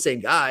was still the same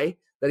guy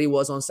that he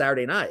was on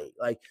Saturday night.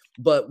 Like,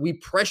 but we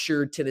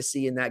pressured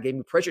Tennessee in that game.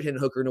 We pressured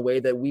Hendon Hooker in a way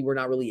that we were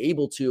not really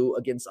able to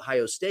against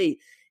Ohio State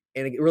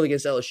and really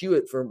against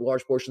LSU for a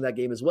large portion of that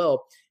game as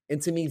well.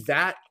 And to me,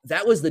 that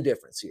was the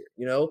difference here.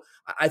 You know,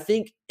 I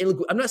think, and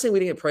look, I'm not saying we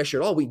didn't get pressure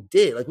at all. We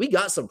did. Like, we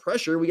got some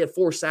pressure. We got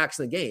 4 sacks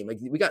in the game. Like,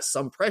 we got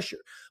some pressure.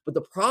 But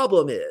the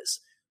problem is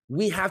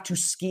we have to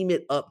scheme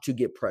it up to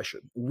get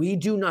pressure. We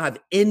do not have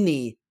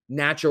any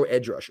natural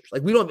edge rushers.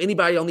 Like, we don't have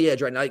anybody on the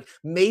edge right now. Like,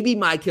 maybe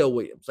Mykel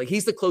Williams. Like,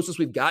 he's the closest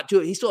we've got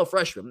to it. He's still a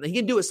freshman. He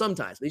can do it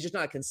sometimes, but he's just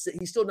not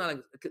he's still not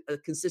a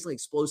consistently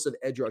explosive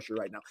edge rusher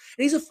right now.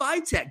 And he's a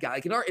 5-tech guy.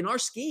 Like, in our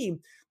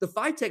scheme, the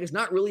 5-tech is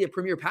not really a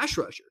premier pass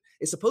rusher.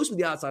 It's supposed to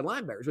be the outside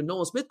linebackers. With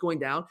Nolan Smith going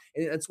down,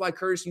 and that's why,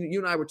 Curtis, you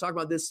and I were talking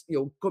about this, you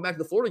know, going back to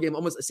the Florida game,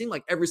 almost it seemed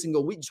like every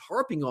single week, just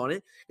harping on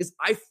it, because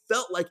I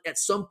felt like at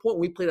some point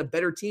we played a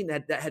better team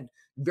that had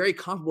very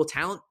comparable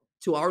talent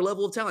to our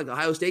level of talent, like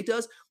Ohio State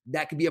does,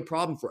 that could be a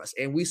problem for us.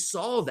 And we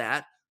saw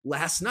that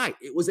last night.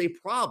 It was a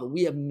problem.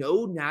 We have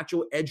no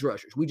natural edge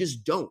rushers. We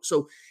just don't.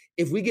 So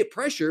if we get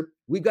pressure,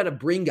 we've got to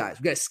bring guys.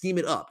 We've got to scheme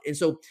it up. And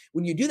so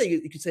when you do that,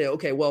 you can say,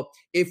 okay, well,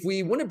 if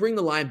we want to bring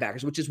the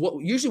linebackers, which is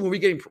what usually when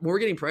we're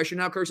getting pressure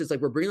now, Curtis, it's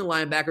like we're bringing the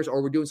linebackers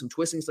or we're doing some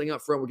twisting thing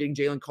up front. We're getting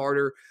Jalen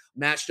Carter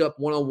matched up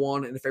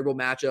one-on-one in a favorable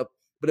matchup.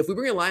 But if we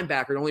bring a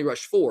linebacker and only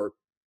rush 4,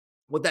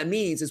 what that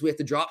means is we have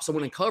to drop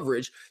someone in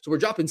coverage. So we're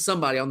dropping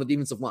somebody on the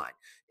defensive line.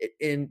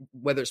 And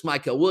whether it's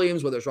Mykel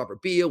Williams, whether it's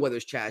Robert Beal, whether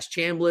it's Chaz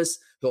Chambliss,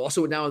 who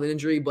also went down with an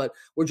injury, but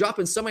we're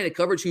dropping somebody in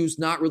coverage who's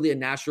not really a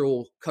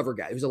natural cover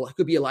guy,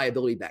 could be a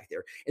liability back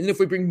there. And then if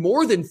we bring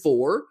more than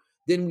 4,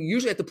 then we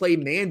usually have to play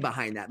man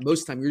behind that.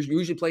 Most of the time, you're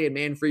usually playing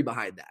man free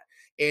behind that.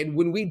 And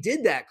when we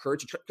did that,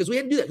 Kurt, because we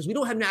had to do that because we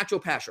don't have natural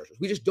pass rushers.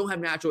 We just don't have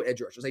natural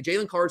edge rushers. Like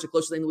Jalen Carter's the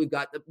closest thing that we've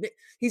got.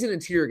 He's an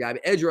interior guy,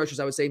 but edge rushers,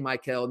 I would say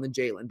Mykel and then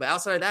Jalen. But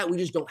outside of that, we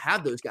just don't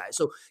have those guys.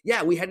 So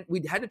yeah, we had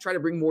to try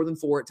to bring more than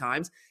 4 at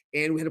times,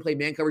 and we had to play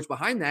man coverage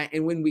behind that.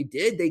 And when we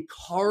did, they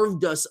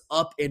carved us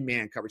up in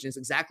man coverage. And it's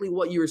exactly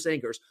what you were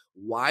saying, Kurt.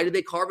 Why did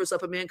they carve us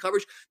up in man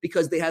coverage?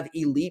 Because they have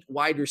elite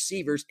wide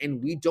receivers,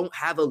 and we don't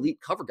have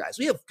elite cover guys.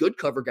 We have good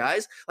cover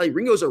guys. Like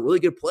Ringo's a really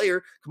good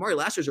player. Kamari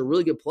Lassiter's a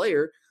really good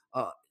player.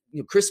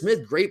 Chris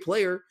Smith, great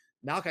player.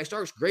 Malachi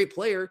Starks, great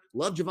player.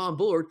 Love Javon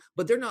Bullard,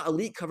 but they're not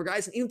elite cover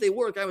guys. And even if they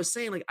were, like I was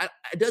saying,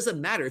 it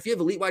doesn't matter. If you have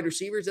elite wide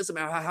receivers, it doesn't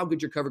matter how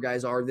good your cover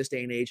guys are in this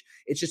day and age.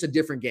 It's just a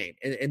different game.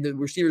 And the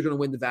receiver's going to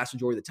win the vast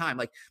majority of the time.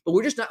 But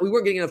we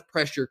weren't getting enough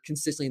pressure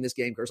consistently in this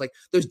game, Curtis. Like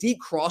those deep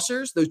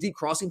crossers, those deep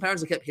crossing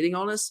patterns that kept hitting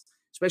on us,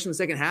 especially in the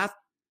second half,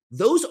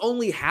 those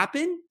only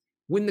happen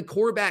when the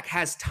quarterback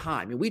has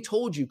time. And we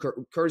told you,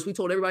 Curtis, we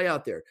told everybody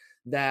out there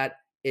that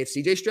if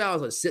C.J. Stroud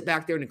was going to sit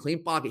back there in a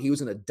clean pocket, he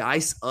was going to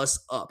dice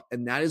us up.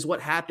 And that is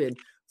what happened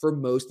for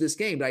most of this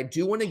game. But I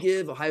do want to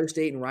give Ohio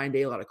State and Ryan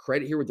Day a lot of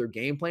credit here with their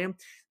game plan.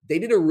 They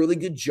did a really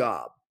good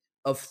job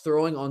of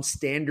throwing on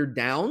standard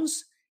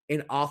downs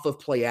and off of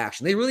play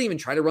action. They really even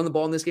tried to run the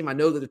ball in this game. I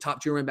know that the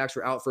top 2 running backs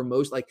were out for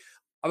most. Like,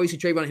 obviously,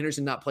 Trayvon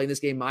Henderson not playing this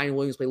game. Mayan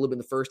Williams played a little bit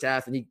in the first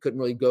half, and he couldn't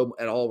really go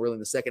at all really in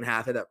the second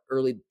half. Had that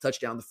early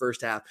touchdown in the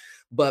first half.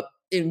 But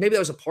and maybe that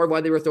was a part of why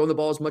they were throwing the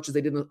ball as much as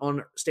they did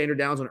on standard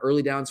downs, on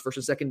early downs, first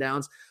and second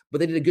downs. But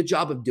they did a good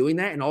job of doing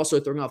that and also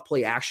throwing off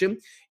play action.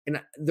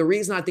 And the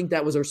reason I think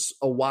that was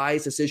a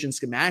wise decision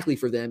schematically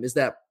for them is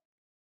that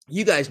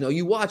you guys know,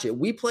 you watch it.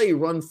 We play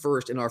run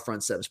first in our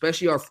front 7,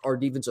 especially our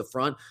defensive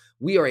front.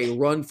 We are a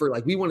run for,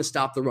 like, we want to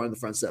stop the run in the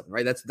front 7,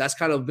 right? That's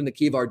kind of been the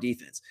key of our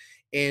defense.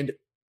 And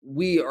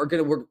we're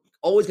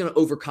always going to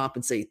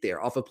overcompensate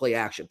there off of play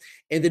action.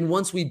 And then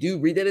once we do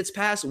read that it's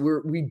pass,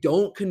 we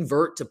don't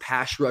convert to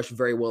pass rush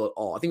very well at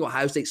all. I think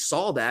Ohio State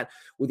saw that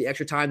with the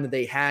extra time that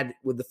they had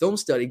with the film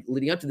study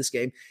leading up to this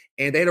game.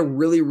 And they had a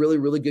really, really,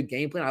 really good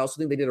game plan. I also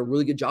think they did a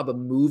really good job of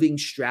moving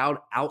Stroud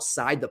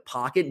outside the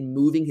pocket and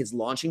moving his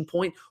launching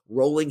point,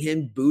 rolling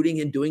him, booting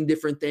him, doing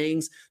different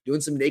things,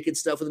 doing some naked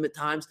stuff with him at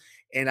times.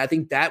 And I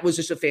think that was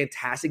just a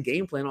fantastic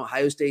game plan on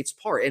Ohio State's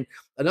part. And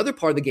another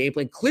part of the game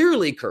plan,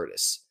 clearly,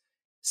 Curtis,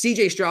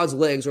 C.J. Stroud's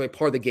legs are a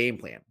part of the game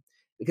plan,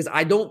 because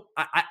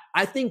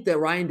I think that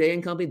Ryan Day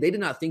and company, they did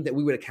not think that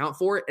we would account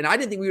for it. And I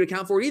didn't think we would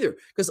account for it either,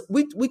 because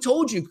we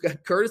told you,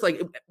 Curtis, like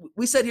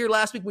we said here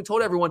last week, we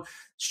told everyone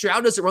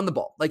Stroud doesn't run the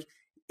ball. Like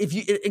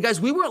and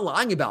guys, we weren't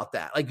lying about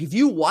that. Like if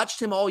you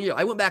watched him all year,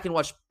 I went back and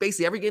watched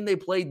basically every game they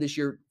played this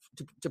year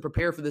to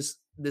prepare for this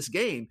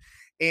game.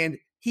 And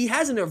he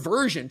has an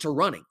aversion to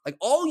running. Like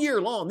all year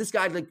long, this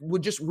guy like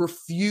would just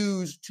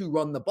refuse to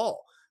run the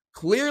ball.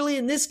 Clearly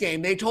in this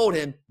game, they told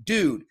him,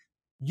 dude,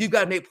 you've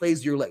got to make plays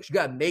with your legs. You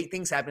got to make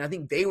things happen. I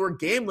think they were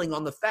gambling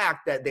on the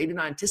fact that they did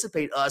not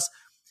anticipate us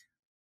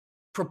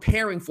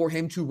preparing for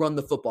him to run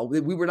the football.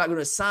 We were not going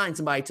to assign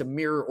somebody to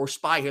mirror or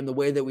spy him the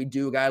way that we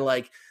do a guy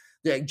like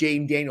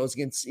Jaden Daniels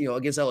against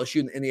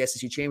LSU in the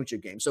SEC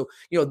championship game. So,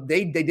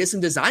 they did some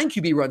design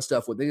QB run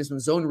stuff with him. They did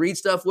some zone read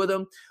stuff with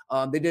him.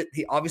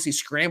 He obviously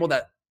scrambled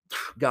that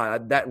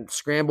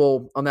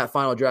scramble on that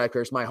final drive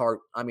cursed my heart.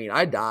 I mean,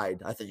 I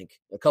died, I think,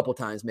 a couple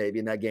times maybe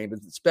in that game, but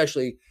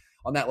especially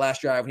on that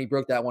last drive when he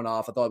broke that one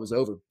off. I thought it was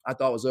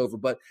over.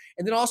 But,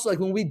 and then also like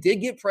when we did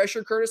get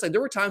pressure, Curtis, like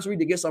there were times where we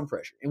did get some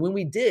pressure. And when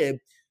we did,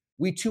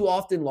 we too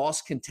often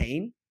lost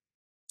contain.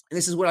 And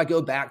this is what I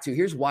go back to.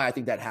 Here's why I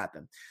think that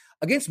happened.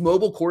 Against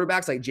mobile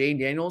quarterbacks like Jaden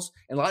Daniels,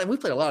 and we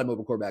played a lot of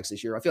mobile quarterbacks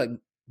this year. I feel like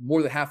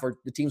more than half of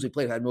the teams we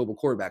played had mobile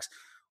quarterbacks.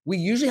 We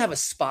usually have a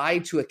spy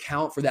to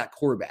account for that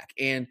quarterback.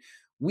 And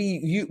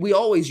we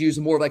always use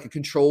more of like a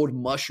controlled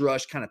mush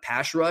rush kind of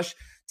pass rush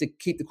to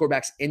keep the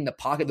quarterbacks in the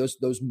pocket,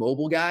 those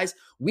mobile guys.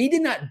 We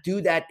did not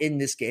do that in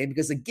this game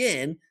because,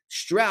 again,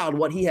 Stroud,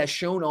 what he has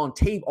shown on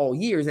tape all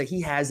year is that he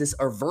has this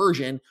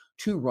aversion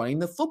to running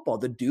the football.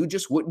 The dude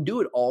just wouldn't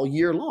do it all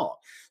year long.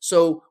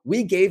 So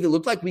it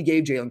looked like we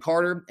gave Jalen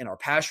Carter and our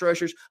pass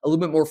rushers a little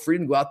bit more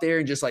freedom to go out there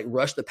and just like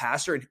rush the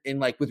passer and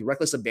like with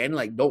reckless abandon,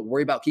 like don't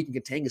worry about keeping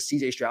contained because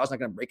CJ Stroud's not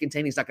going to break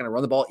contain. He's not going to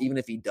run the ball even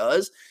if he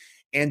does.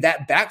 And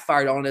that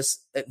backfired on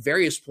us at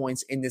various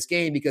points in this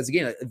game because,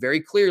 again,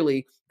 very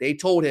clearly they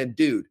told him,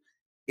 dude,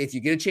 if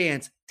you get a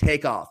chance,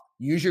 take off.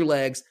 Use your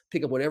legs,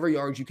 pick up whatever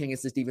yards you can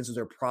against this defense.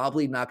 They're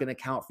probably not going to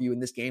count for you in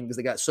this game because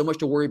they got so much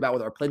to worry about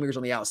with our playmakers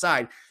on the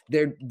outside.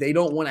 They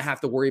don't want to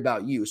have to worry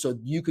about you. So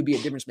you could be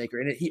a difference maker.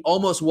 And he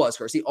almost was,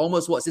 Chris. He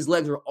almost was. His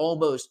legs were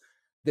almost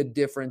the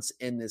difference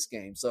in this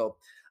game. So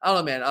I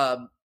don't know,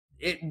 man.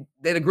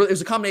 It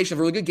was a combination of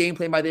really good game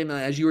plan by them. And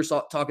as you were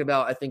talking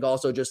about, I think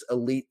also just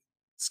elite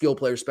skill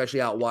players, especially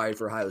out wide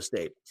for Ohio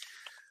State.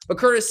 But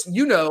Curtis,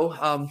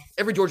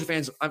 every Georgia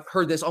fan's I've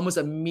heard this almost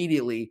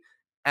immediately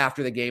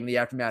after the game, the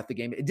aftermath of the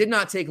game. It did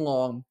not take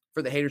long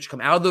for the haters to come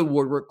out of the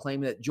woodwork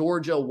claiming that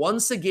Georgia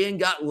once again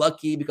got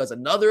lucky because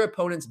another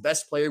opponent's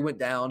best player went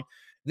down.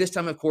 This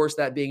time, of course,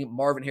 that being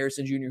Marvin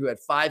Harrison Jr., who had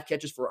 5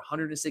 catches for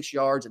 106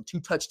 yards and 2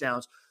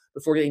 touchdowns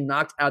before getting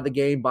knocked out of the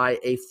game by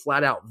a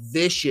flat-out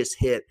vicious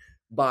hit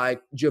by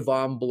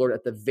Javon Bullard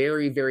at the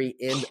very, very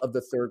end of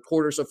the third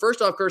quarter. So first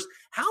off, Curtis,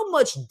 how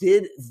much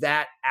did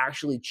that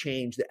actually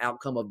change the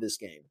outcome of this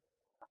game?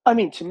 I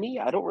mean, to me,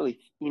 I don't really,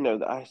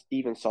 I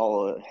even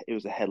saw it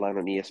was a headline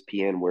on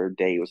ESPN where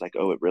Day was like,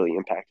 oh, it really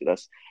impacted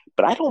us.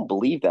 But I don't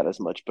believe that as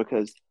much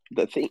because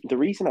the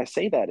reason I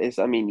say that is,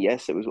 I mean,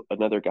 yes, it was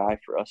another guy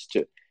for us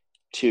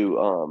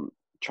to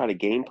try to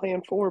game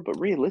plan for, but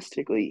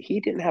realistically, he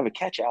didn't have a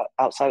catch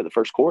outside of the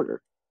first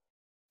quarter.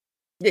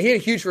 Yeah, he had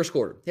a huge first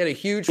quarter.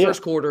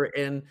 First quarter,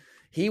 and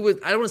he was,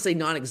 I don't want to say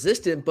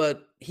non-existent,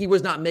 but he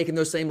was not making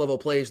those same level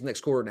of plays the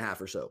next quarter and a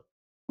half or so.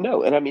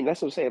 No, and I mean,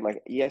 that's what I'm saying.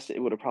 Like, yes, it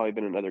would have probably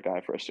been another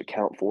guy for us to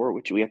count for,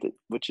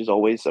 which is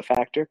always a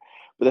factor.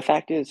 But the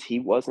fact is, he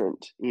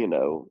wasn't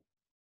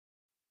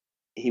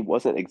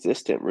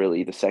existent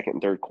really the second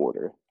and third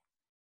quarter.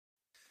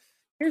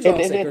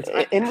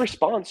 In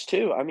response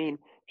too, I mean,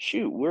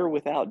 shoot, we're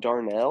without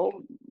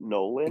Darnell,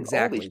 Nolan,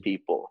 all these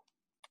people.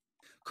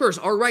 Curtis,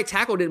 our right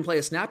tackle didn't play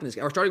a snap in this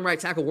game. Our starting right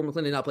tackle, Warren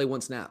McClendon, did not play one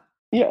snap.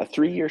 Yeah, a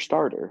 3-year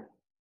starter.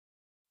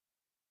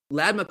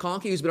 Ladd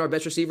McConkey, who's been our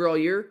best receiver all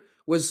year,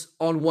 was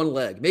on one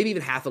leg, maybe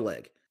even half a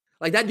leg.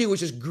 Like that dude was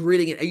just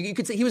gritting it. You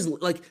could say he was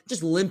like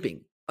just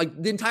limping, like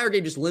the entire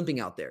game just limping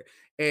out there.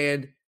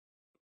 And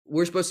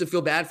we're supposed to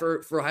feel bad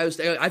for Ohio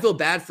State. I feel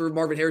bad for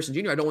Marvin Harrison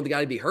Jr. I don't want the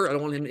guy to be hurt. I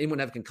don't want anyone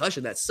to have a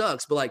concussion. That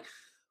sucks. But like,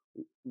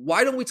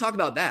 why don't we talk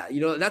about that?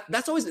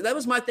 That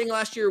was my thing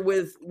last year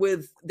with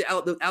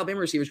the Alabama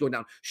receivers going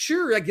down.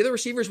 Sure, like the other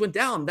receivers went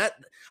down. That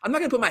I'm not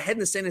going to put my head in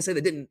the sand and say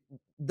that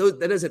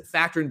doesn't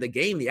factor into the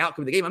game, the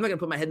outcome of the game. I'm not going to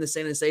put my head in the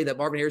sand and say that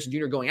Marvin Harrison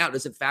Jr. going out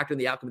doesn't factor in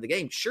the outcome of the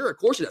game. Sure, of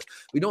course it does.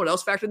 We know what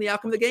else factored in the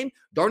outcome of the game?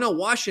 Darnell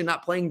Washington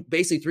not playing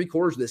basically 3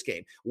 quarters of this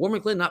game. Warren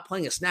McClendon not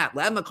playing a snap.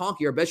 Ladd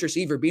McConkey, our best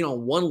receiver, being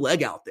on one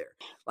leg out there.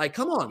 Like,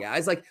 come on,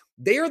 guys. Like,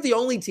 they are the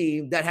only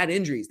team that had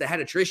injuries, that had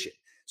attrition.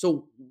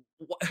 So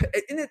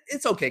and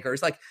it's okay,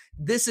 Curtis. Like,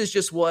 this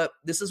is what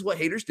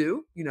haters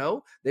do.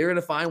 They're going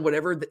to find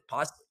whatever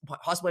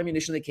possible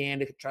ammunition they can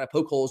to try to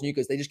poke holes in you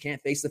because they just can't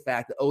face the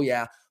fact that, oh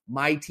yeah,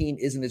 my team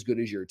isn't as good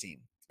as your team.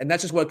 And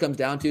that's just what it comes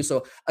down to.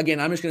 So again,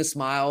 I'm just going to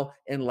smile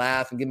and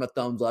laugh and give them a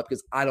thumbs up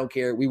because I don't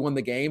care. We won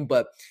the game,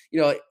 but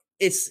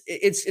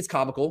it's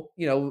comical,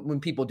 when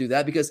people do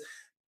that because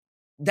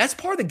that's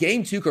part of the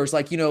game too, Curtis.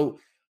 Like,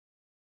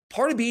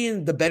 part of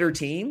being the better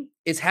team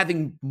is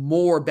having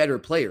more better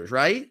players,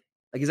 right?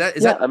 Like, is that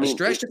a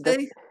stretch to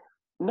say?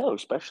 No,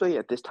 especially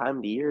at this time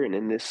of the year and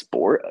in this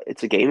sport,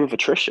 it's a game of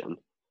attrition.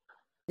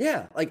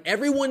 Yeah, like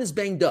everyone is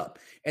banged up.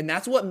 And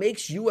that's what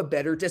makes you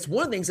that's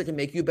one of the things that can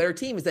make you a better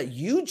team is that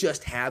you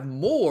just have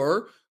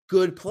more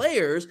good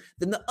players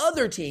than the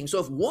other team. So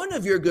if one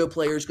of your good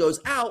players goes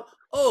out,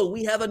 oh,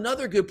 we have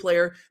another good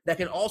player that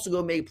can also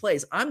go make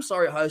plays. I'm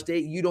sorry, Ohio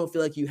State, you don't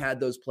feel like you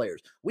had those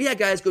players. We had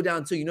guys go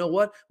down too. You know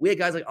what? We had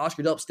guys like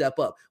Oscar Delp step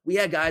up. We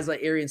had guys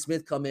like Arian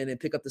Smith come in and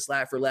pick up the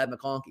slack for Ladd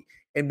McConkey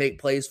and make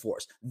plays for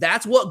us.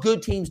 That's what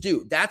good teams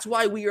do. That's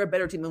why we are a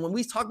better team. And when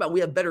we talk about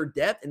we have better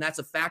depth, and that's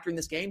a factor in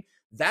this game,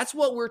 that's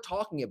what we're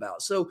talking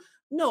about. So,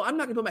 no, I'm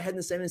not going to put my head in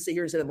the sand and sit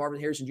here and say that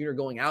Marvin Harrison Jr.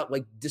 going out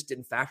just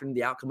didn't factor in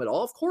the outcome at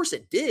all. Of course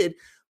it did.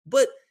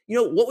 But,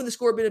 what would the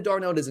score have been if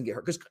Darnell doesn't get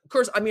hurt? Because, of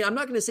course, I'm not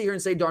going to sit here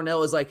and say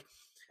Darnell is like,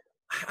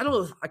 I don't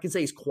know if I can say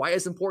he's quite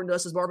as important to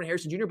us as Marvin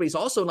Harrison Jr., but he's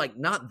also like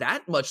not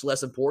that much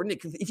less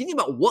important. If you think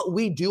about what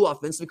we do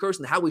offensively, Curtis,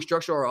 and how we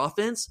structure our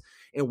offense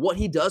and what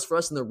he does for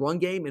us in the run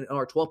game and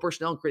our 12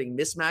 personnel and creating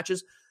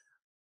mismatches,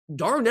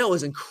 Darnell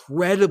is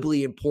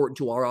incredibly important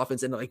to our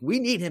offense. And we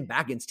need him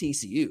back against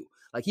TCU.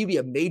 He'd be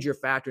a major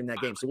factor in that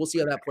game. So we'll see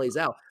how that plays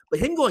out. But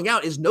him going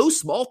out is no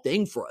small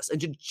thing for us. And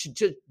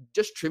to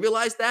just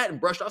trivialize that and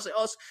brush it off, say,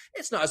 oh,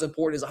 it's not as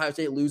important as Ohio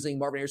State losing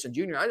Marvin Harrison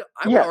Jr.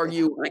 I would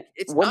argue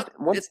it's not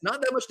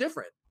that much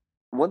different.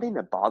 One thing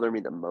that bothered me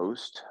the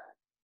most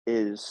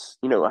is,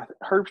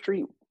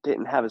 Herbstreit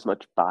didn't have as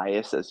much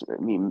bias as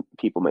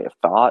people may have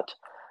thought.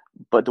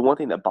 But the one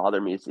thing that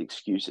bothered me is the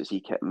excuses he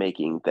kept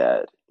making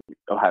that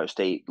Ohio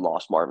State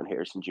lost Marvin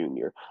Harrison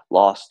Jr.,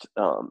 lost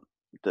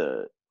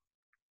the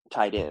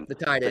tight end. The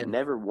tight end. But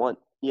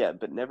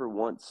never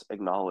once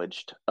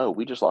acknowledged, oh,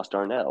 we just lost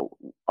Darnell.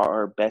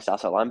 Our best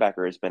outside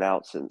linebacker has been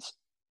out since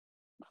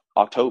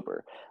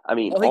October. All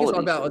he could talk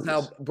about was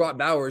how Brock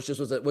Bowers just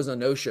was a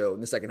no-show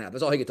in the second half.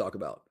 That's all he could talk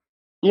about.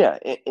 Yeah,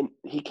 and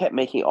he kept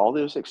making all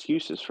those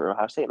excuses for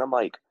Ohio State. And I'm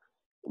like,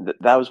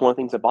 that was one of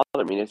the things that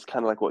bothered me. And it's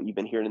kind of like what you've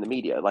been hearing in the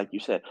media. Like you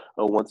said,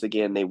 oh, once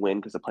again, they win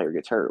because the player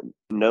gets hurt.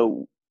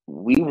 No,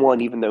 we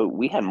won even though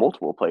we had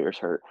multiple players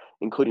hurt,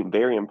 including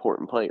very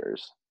important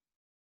players.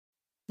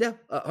 Yeah,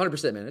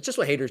 100%, man. It's just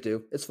what haters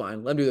do. It's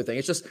fine. Let them do their thing.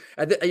 It's just,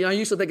 I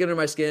used to let that get under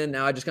my skin.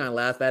 Now I just kind of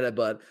laugh at it,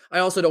 but I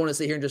also don't want to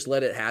sit here and just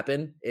let it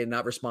happen and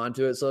not respond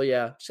to it. So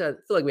yeah, I feel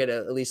like we had to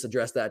at least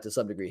address that to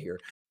some degree here.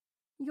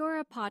 You're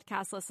a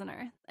podcast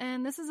listener,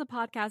 and this is a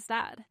podcast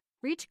ad.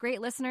 Reach great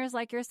listeners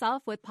like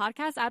yourself with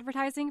podcast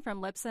advertising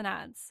from Libsyn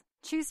Ads.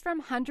 Choose from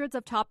hundreds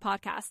of top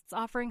podcasts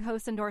offering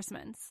host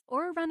endorsements,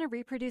 or run a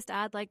reproduced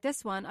ad like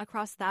this one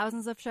across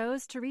thousands of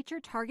shows to reach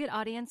your target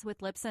audience with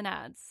Libsyn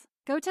Ads.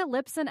 Go to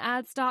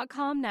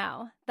libsynads.com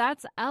now.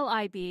 That's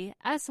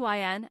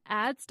LIBSYN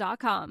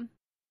ads.com.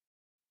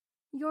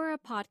 You're a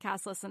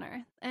podcast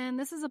listener, and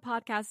this is a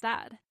podcast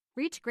ad.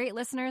 Reach great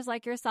listeners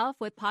like yourself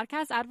with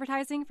podcast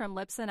advertising from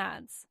Libsyn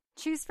Ads.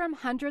 Choose from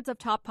hundreds of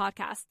top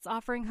podcasts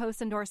offering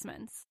host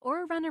endorsements,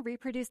 or run a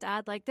reproduced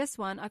ad like this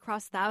one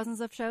across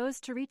thousands of shows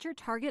to reach your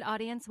target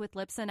audience with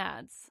Libsyn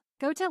Ads.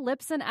 Go to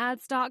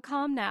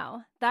libsynads.com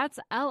now. That's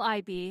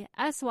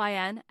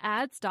LIBSYN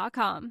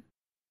ads.com.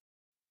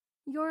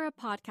 You're a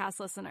podcast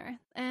listener,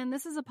 and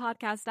this is a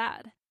podcast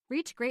ad.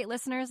 Reach great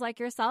listeners like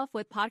yourself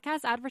with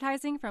podcast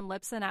advertising from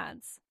Libsyn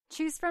Ads.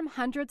 Choose from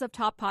hundreds of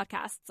top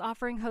podcasts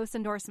offering host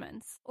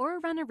endorsements, or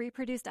run a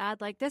reproduced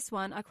ad like this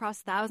one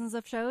across thousands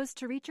of shows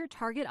to reach your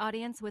target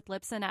audience with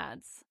Libsyn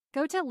Ads.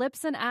 Go to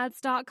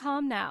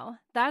libsynads.com now.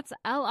 That's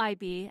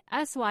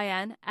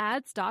LIBSYN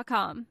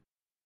ads.com.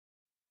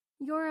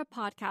 You're a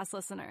podcast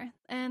listener,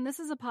 and this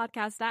is a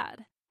podcast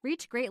ad.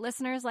 Reach great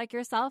listeners like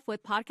yourself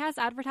with podcast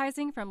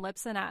advertising from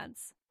Libsyn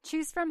Ads.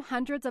 Choose from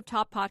hundreds of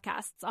top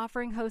podcasts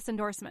offering host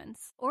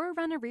endorsements, or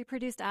run a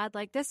reproduced ad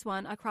like this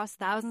one across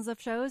thousands of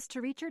shows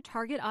to reach your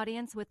target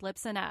audience with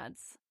Libsyn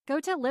Ads. Go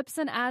to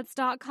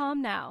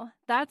libsynads.com now.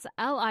 That's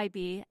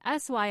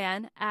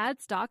LIBSYN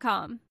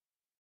ads.com.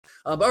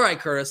 All right,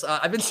 Curtis.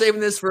 I've been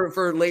saving this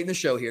for late in the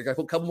show here. Got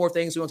a couple more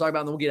things we want to talk about,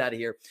 and then we'll get out of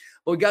here.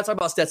 But we got to talk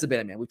about Stetson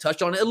Bennett, man. We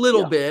touched on it a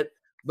little bit,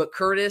 but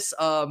Curtis,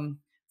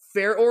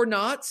 fair or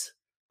not,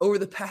 over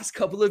the past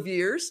couple of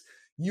years,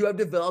 you have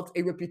developed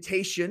a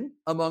reputation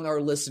among our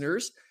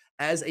listeners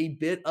as a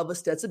bit of a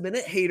Stetson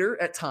Bennett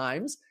hater at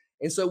times.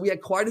 And so we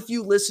had quite a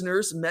few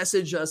listeners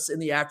message us in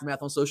the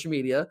aftermath on social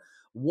media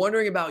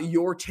wondering about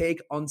your take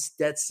on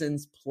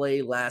Stetson's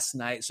play last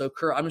night. So,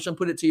 Kurt, I'm just going to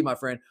put it to you, my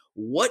friend.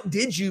 What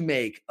did you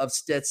make of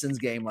Stetson's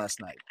game last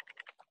night?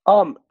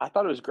 I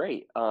thought it was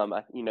great.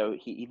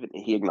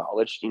 He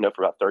acknowledged,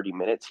 for about 30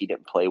 minutes he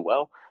didn't play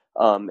well.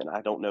 And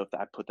I don't know if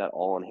I put that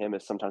all on him,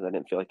 as sometimes I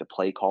didn't feel like the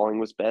play calling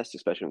was best,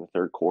 especially in the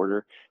third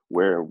quarter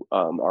where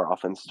our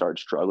offense started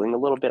struggling a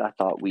little bit. I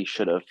thought we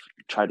should have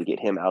tried to get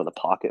him out of the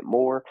pocket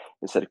more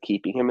instead of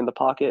keeping him in the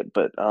pocket.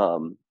 But,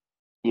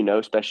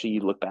 especially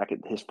you look back at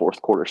his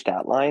fourth quarter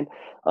stat line.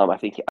 I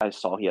think I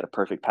saw he had a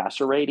perfect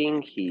passer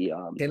rating. He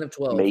 10 of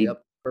 12.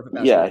 Perfect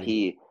passer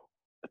rating.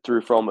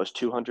 threw for almost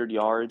 200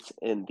 yards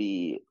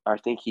I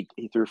think he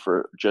threw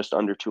for just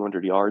under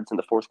 200 yards in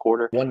the fourth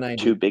quarter.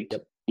 190.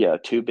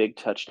 Two big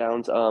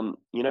touchdowns.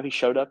 He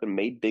showed up and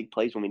made big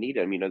plays when we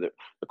needed him.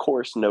 Of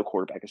course, no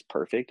quarterback is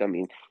perfect. I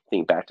mean,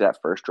 think back to that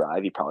first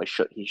drive, he probably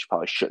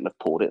shouldn't have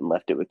pulled it and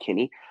left it with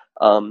Kenny.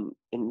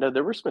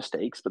 There were some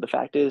mistakes, but the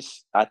fact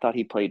is, I thought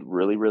he played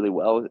really, really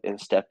well and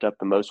stepped up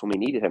the most when we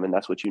needed him, and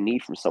that's what you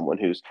need from someone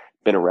who's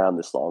been around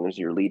this long as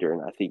your leader.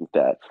 And I think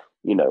that,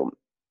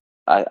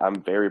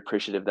 I'm very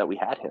appreciative that we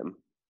had him.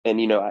 And,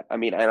 and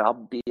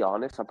I'll be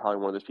honest, I'm probably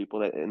one of those people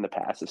that in the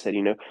past have said,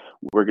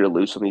 we're going to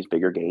lose some of these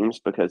bigger games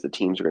because the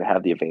teams are going to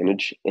have the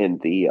advantage in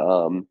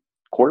the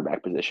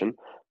quarterback position.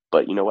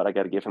 But you know what? I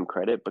got to give him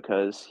credit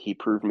because he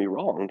proved me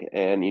wrong.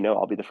 And,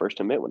 I'll be the first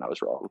to admit when I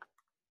was wrong.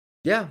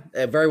 Yeah,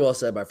 very well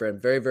said, my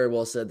friend. Very, very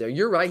well said there.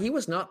 You're right. He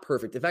was not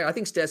perfect. In fact, I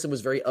think Stetson was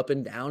very up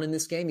and down in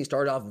this game. He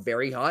started off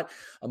very hot.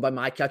 By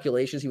my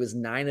calculations, he was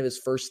 9 of his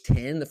first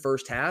 10 the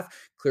first half.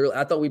 Clearly,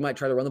 I thought we might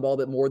try to run the ball a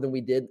bit more than we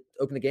did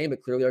open the game,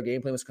 but clearly our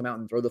game plan was come out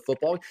and throw the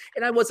football.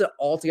 And that wasn't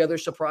altogether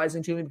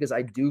surprising to me because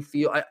I do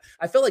feel –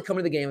 I felt like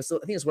coming to the game, so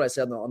I think that's what I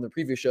said on the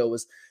previous show,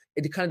 was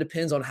it kind of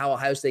depends on how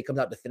Ohio State comes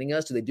out defending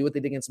us. Do they do what they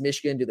did against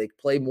Michigan? Do they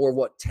play more of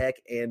what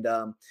Tech and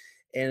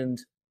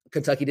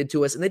Kentucky did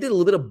to us? And they did a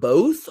little bit of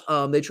both.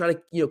 They tried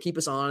to, keep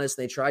us honest.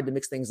 They tried to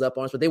mix things up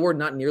on us, but they were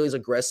not nearly as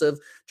aggressive,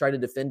 trying to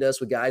defend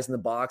us with guys in the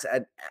box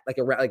at like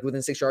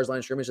within 6 yards line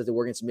of scrimmage as they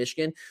were against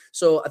Michigan.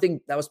 So I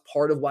think that was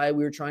part of why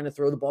we were trying to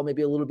throw the ball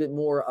maybe a little bit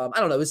more. I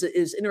don't know.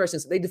 It's interesting.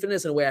 They defended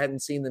us in a way I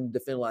hadn't seen them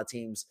defend a lot of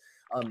teams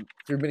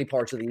through many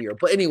parts of the year.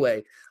 But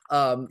anyway,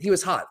 he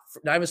was hot.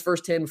 9 of his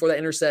first 10 before that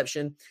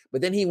interception.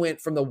 But then he went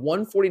from the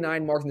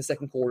 1:49 mark in the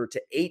second quarter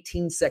to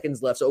 18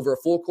 seconds left. So over a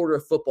full quarter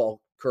of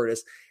football,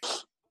 Curtis,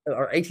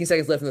 or 18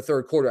 seconds left in the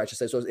third quarter, I should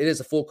say. So it is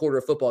a full quarter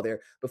of football there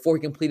before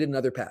he completed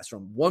another pass.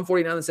 From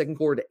 1:49 in the second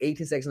quarter to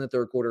 18 seconds in the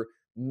third quarter,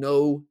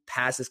 no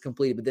passes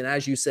completed. But then,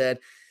 as you said,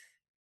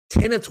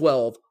 10 of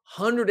 12,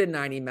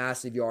 190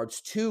 massive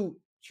yards, 2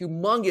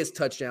 humongous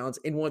touchdowns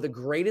in one of the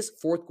greatest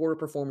fourth quarter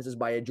performances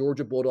by a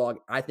Georgia Bulldog,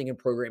 I think, in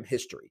program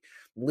history,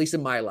 at least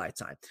in my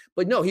lifetime.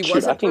 But no, he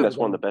wasn't. I think that's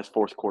one of the best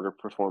fourth quarter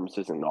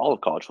performances in all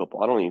of college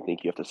football. I don't even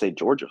think you have to say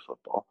Georgia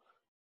football.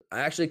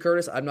 Actually,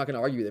 Curtis, I'm not going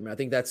to argue with him. I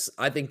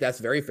think that's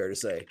very fair to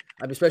say.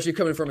 I mean, especially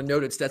coming from a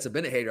noted Stetson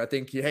Bennett hater. I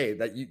think, hey,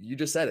 that you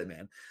just said it,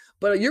 man.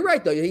 But you're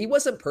right though. He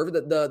wasn't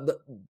perfect.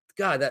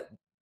 That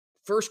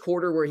first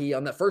quarter where he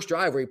on that first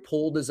drive where he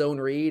pulled his own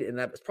read, and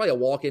that was probably a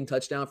walk-in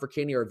touchdown for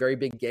Kenny or a very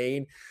big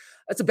gain.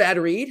 That's a bad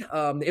read.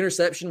 The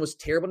interception was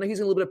terrible. Now he's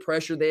in a little bit of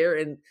pressure there,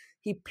 and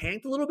he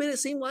panicked a little bit, it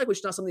seemed like, which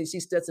is not something you see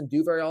Stetson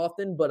do very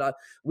often. But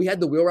we had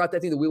the wheel route. I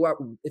think the wheel route,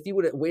 if he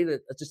would have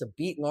waited just a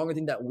beat longer, I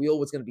think that wheel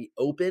was going to be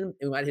open, and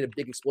we might hit a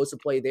big explosive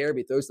play there. But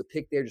he throws the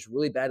pick there, just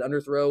really bad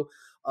underthrow.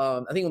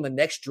 I think on the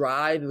next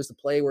drive, it was the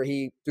play where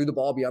he threw the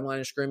ball beyond the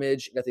line of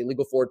scrimmage, got the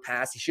illegal forward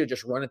pass. He should have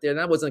just run it there. And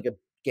that wasn't like a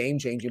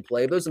game-changing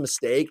play, but it was a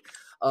mistake.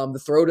 The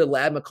throw to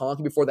Ladd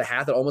McConkey before the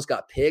half that almost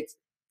got picked.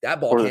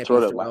 That ball can't be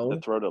thrown. The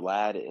throw to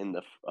Ladd in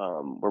the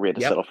where we had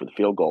to settle for the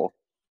field goal.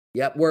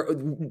 Yep, we're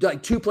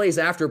like 2 plays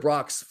after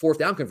Brock's fourth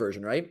down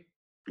conversion, right?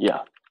 Yeah.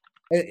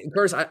 And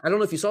Curtis, I don't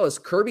know if you saw this.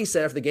 Kirby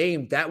said after the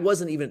game that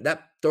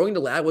throwing to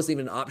Ladd wasn't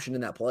even an option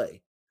in that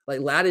play.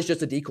 Like Ladd is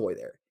just a decoy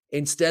there.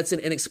 And Stetson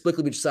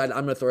inexplicably decided,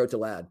 I'm going to throw it to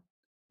Ladd.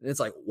 And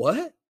it's like,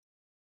 what?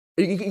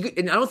 And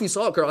I don't know if you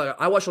saw it, Carl.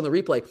 I watched on the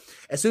replay.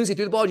 As soon as he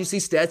threw the ball, you see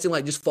Stetson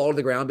just fall to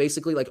the ground,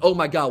 basically. Like, oh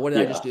my God, what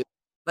did I just do?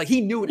 Like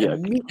he knew it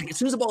immediately. As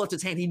soon as the ball left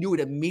his hand, he knew it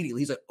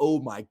immediately. He's like, oh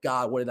my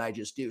God, what did I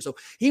just do? So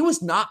he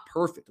was not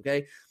perfect,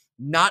 okay?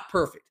 Not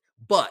perfect.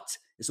 But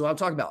this is what I'm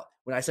talking about.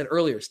 When I said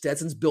earlier,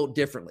 Stetson's built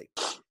differently.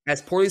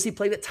 As poorly as he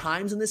played at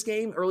times in this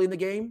game, early in the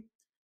game,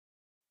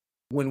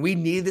 when we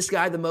needed this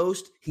guy the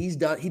most, he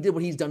did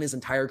what he's done his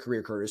entire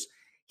career, Curtis.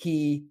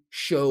 He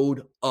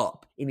showed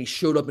up, and he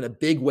showed up in a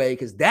big way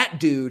because that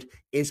dude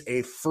is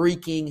a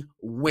freaking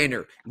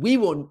winner. We're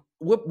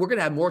going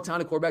to have more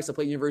talented quarterbacks to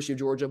play at the University of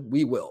Georgia.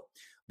 We will.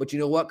 But you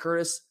know what,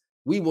 Curtis?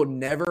 We will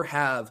never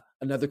have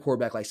another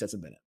quarterback like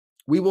Stetson Bennett.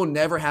 We will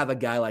never have a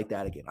guy like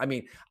that again. I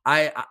mean,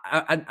 I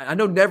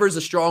know never is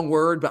a strong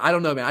word, but I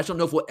don't know, man. I just don't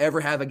know if we'll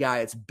ever have a guy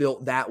that's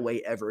built that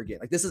way ever again.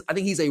 I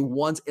think he's a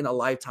once in a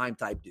lifetime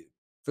type dude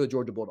for the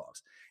Georgia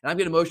Bulldogs. And I'm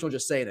getting emotional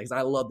just saying that because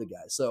I love the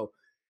guy. So,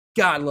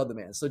 God, I love the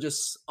man. So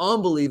just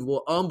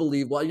unbelievable.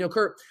 You know,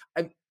 Kurt,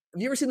 have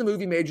you ever seen the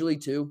movie Major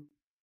League 2?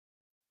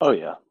 Oh,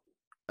 yeah.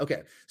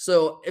 Okay.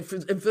 So for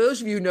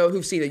those of you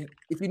who've seen it,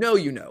 if you know,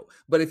 you know.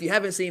 But if you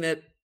haven't seen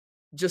it,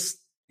 just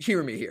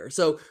hear me here.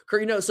 So,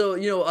 Kurt, I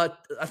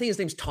think his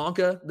name's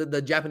Tonka,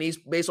 the Japanese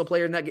baseball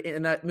player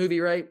in that movie,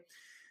 right?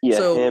 Yeah,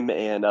 so, him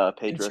and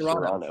Pedro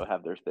Serrano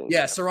have their thing.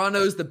 Yeah,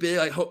 Serrano's the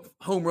big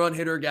home run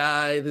hitter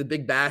guy, the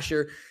big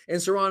basher,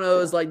 and Serrano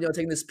is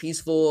taking this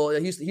peaceful.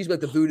 He's like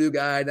the voodoo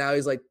guy now.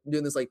 He's like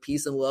doing this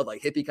peace and love,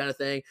 hippie kind of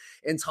thing.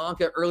 And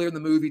Tonka earlier in the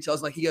movie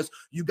tells him he goes,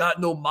 "You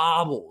got no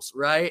marbles,"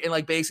 right?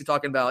 And basically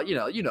talking about you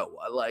know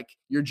what,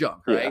 you're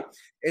junk, right?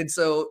 And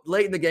so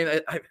late in the game,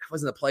 I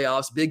was in the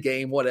playoffs, big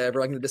game, whatever,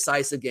 like in the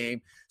decisive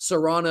game.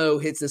 Serrano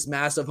hits this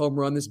massive home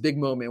run, this big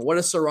moment. What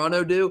does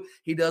Serrano do?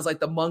 He does like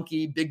the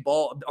monkey big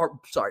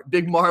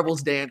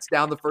marbles dance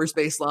down the first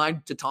base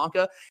line to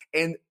Tonka.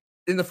 And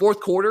in the fourth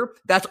quarter,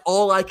 that's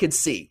all I could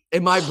see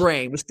in my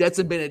brain was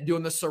Stetson Bennett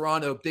doing the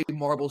Serrano big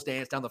marbles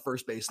dance down the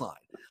first base line.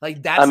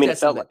 Like that's. I mean, it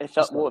felt like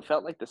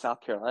the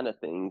South Carolina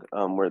thing,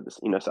 where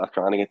South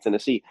Carolina against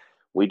Tennessee,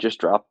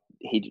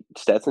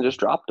 Stetson just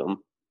dropped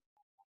them.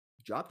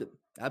 Dropped it.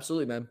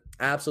 Absolutely, man.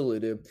 Absolutely,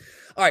 dude.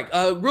 All right.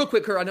 Real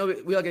quick, Kurt, I know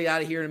we got to get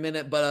out of here in a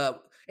minute,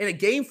 but in a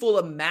game full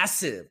of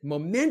massive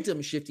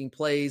momentum-shifting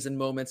plays and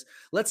moments,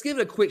 let's give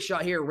it a quick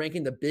shot here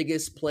ranking the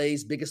biggest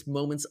plays, biggest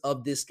moments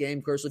of this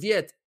game, Kurt. So if you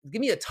had,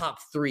 give me a top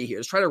three here.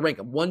 Let's try to rank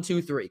them. 1,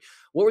 2, 3.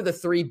 What were the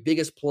three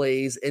biggest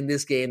plays in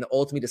this game that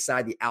ultimately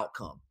decide the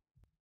outcome?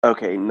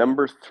 Okay,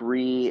 number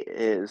 3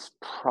 is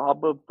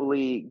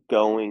probably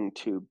going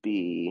to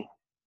be,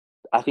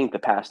 I think, the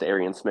pass to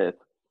Arian Smith.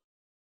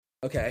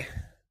 Okay.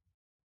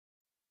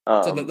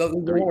 So the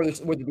one where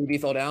the DB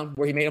fell down,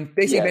 where he made him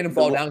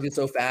fall down because he's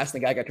so fast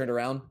and the guy got turned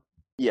around?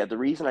 Yeah, the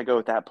reason I go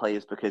with that play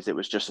is because it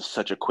was just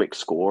such a quick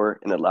score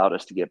and allowed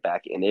us to get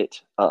back in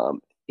it. I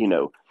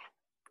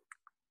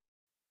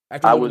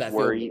was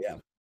worried.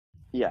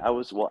 I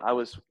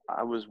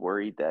was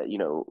worried that,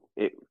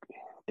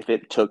 if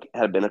it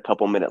had been a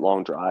couple minute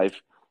long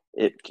drive,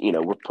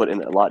 we're put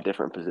in a lot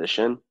different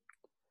position.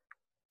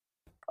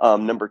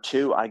 Number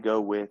 2, I go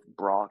with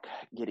Brock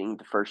getting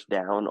the first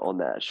down on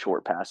that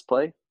short pass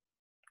play.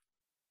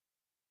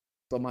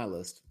 It's on my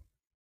list.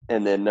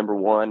 And then number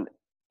 1,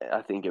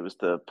 I think it was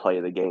the play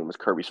of the game, was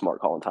Kirby Smart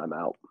calling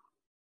timeout.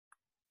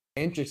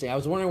 Interesting. I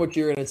was wondering what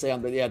you were going to say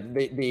on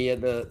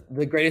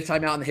the greatest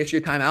timeout in the history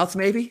of timeouts,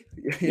 maybe.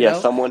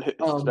 Someone who,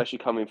 especially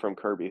coming from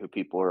Kirby, who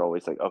people are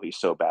always like, "Oh, he's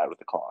so bad with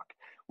the clock,"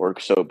 or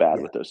so bad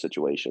with those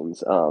situations.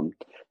 To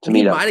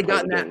me, he might have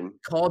gotten that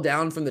call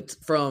down from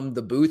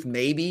the booth,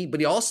 maybe, but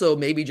he also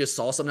maybe just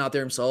saw something out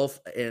there himself,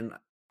 and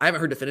I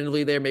haven't heard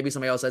definitively there. Maybe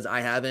somebody else says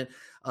I haven't,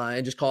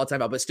 and just call a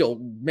timeout. But still,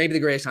 maybe the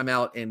greatest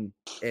timeout in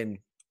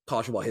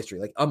college football history,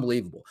 like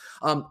unbelievable.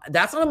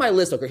 That's not on my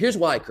list. Okay, here's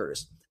why,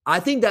 Curtis. I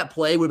think that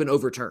play would have been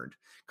overturned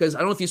because I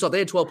don't know if you saw they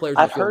had 12 players.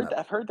 I've heard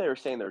they were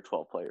saying there were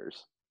 12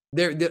 players.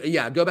 Go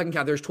back and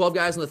count. There's 12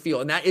 guys on the field,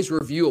 and that is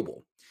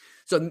reviewable.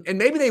 So, and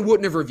maybe they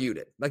wouldn't have reviewed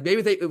it. Like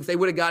maybe if they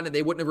would have gotten it,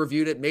 they wouldn't have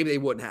reviewed it. Maybe they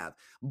wouldn't have.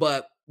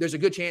 But there's a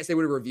good chance they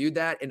would have reviewed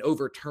that and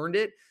overturned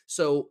it.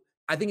 So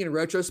I think in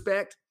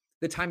retrospect,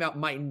 the timeout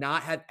might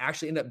not have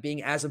actually ended up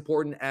being as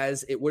important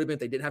as it would have been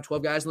if they didn't have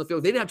 12 guys on the field.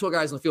 If they didn't have 12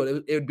 guys on the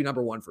field, it would be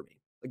number 1 for me.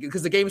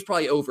 Because the game is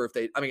probably over if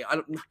they. I mean,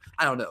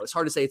 I don't know. It's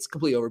hard to say it's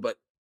completely over, but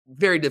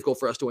very difficult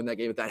for us to win that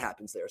game if that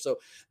happens there. So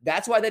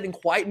that's why that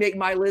didn't quite make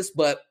my list,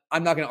 but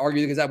I'm not going to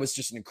argue because that was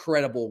just an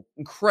incredible,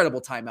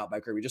 incredible timeout by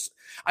Kirby.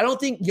 I don't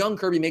think young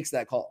Kirby makes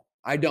that call.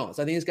 I don't.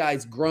 So I think this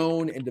guy's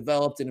grown and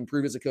developed and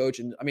improved as a coach.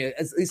 And I mean,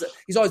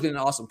 he's always been an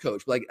awesome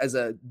coach, but like as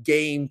a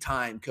game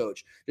time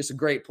coach, just a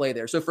great play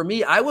there. So for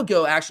me, I would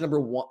go actually number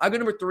 1. I go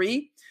number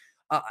 3.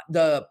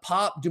 The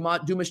Pop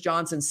Dumas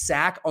Johnson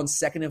sack on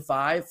 2nd and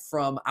 5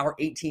 from our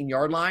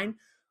 18-yard line.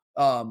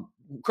 Of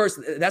course,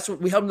 that's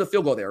what we held him to the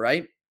field goal there,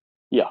 right?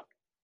 Yeah.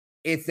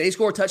 If they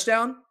score a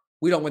touchdown,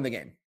 we don't win the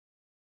game.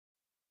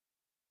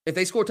 If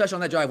they score a touchdown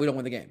on that drive, we don't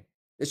win the game.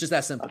 It's just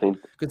that simple.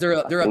 Because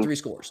they're up 3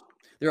 scores.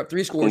 They're up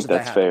 3 scores. I think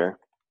that's fair.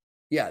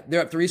 Yeah,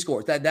 they're up 3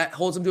 scores. That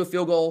holds them to a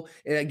field goal,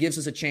 and that gives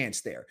us a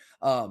chance there.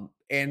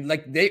 And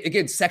like they,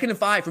 again, 2nd and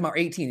 5 from our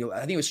 18. I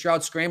think it was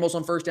Stroud scrambles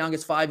on first down,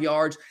 gets 5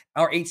 yards.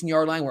 Our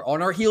 18-yard line, we're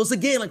on our heels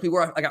again, like we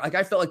were. Like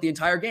I felt like the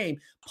entire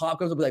game. Pop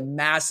comes up with a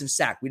massive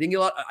sack. We didn't get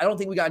a lot. I don't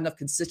think we got enough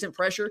consistent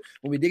pressure.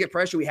 When we did get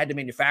pressure, we had to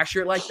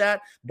manufacture it like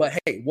that. But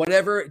hey,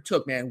 whatever it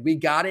took, man, we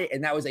got it,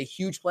 and that was a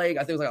huge play. I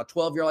think it was like a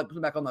 12-yard line,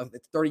 put back on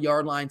the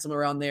 30-yard line, somewhere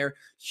around there.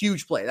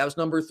 Huge play. That was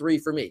number 3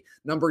 for me.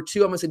 Number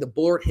 2, I'm gonna say the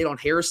bullet hit on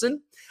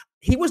Harrison.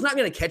 He was not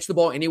going to catch the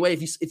ball anyway.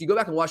 If you go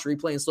back and watch the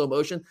replay in slow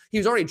motion, he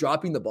was already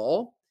dropping the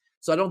ball.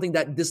 So I don't think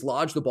that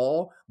dislodged the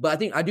ball. But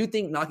I do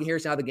think knocking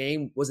Harrison out of the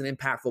game was an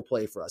impactful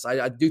play for us.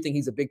 I do think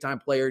he's a big-time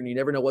player, and you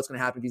never know what's going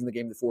to happen if he's in the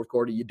game in the fourth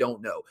quarter. You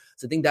don't know.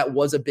 So I think that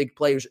was a big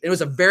play. It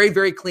was a very,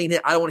 very clean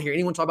hit. I don't want to hear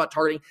anyone talk about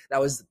targeting. That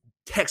was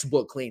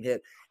textbook clean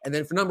hit. And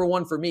then for number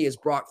 1 for me is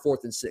Brock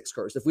 4th and 6,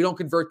 Curtis. If we don't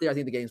convert there, I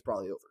think the game's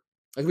probably over.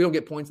 Like if we don't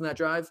get points in that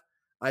drive,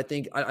 I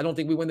don't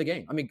think we win the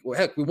game. I mean,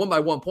 heck, we won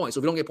by 1 point. So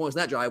if we don't get points in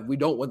that drive, we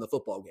don't win the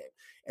football game.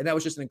 And that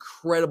was just an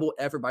incredible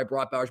effort by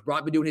Brock Bowers.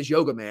 Brock been doing his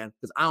yoga, man,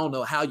 because I don't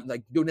know how you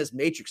like doing this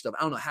matrix stuff.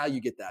 I don't know how you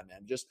get that,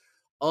 man. Just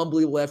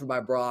unbelievable effort by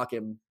Brock,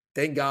 and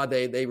thank God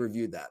they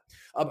reviewed that.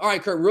 All right,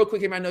 Kurt, real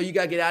quick, I know you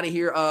got to get out of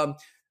here. I'm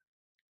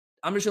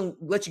just going to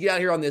let you get out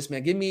of here on this,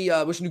 man. Give me,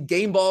 we should do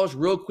game balls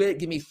real quick.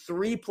 Give me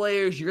 3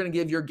 players you're going to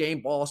give your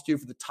game balls to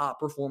for the top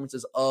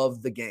performances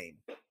of the game.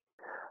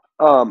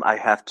 I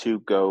have to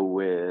go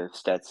with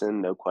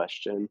Stetson, no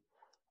question.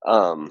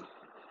 I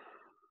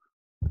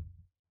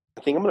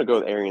think I'm going to go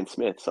with Arian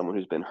Smith, someone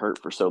who's been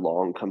hurt for so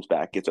long, comes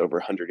back, gets over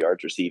 100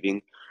 yards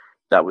receiving.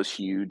 That was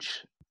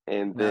huge.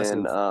 And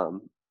then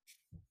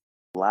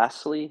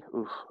Lastly,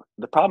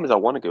 the problem is I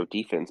want to go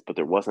defense, but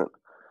there wasn't.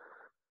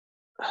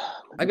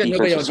 I got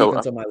nobody on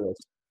defense on my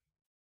list.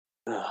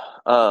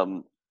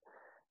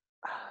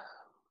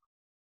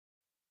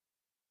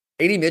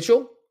 A.D.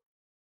 Mitchell?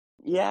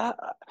 Yeah,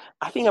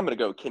 I think I'm going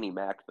to go Kenny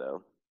Mack,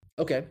 though.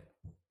 Okay.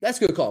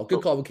 That's a good call.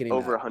 Good call with Kenny Mack.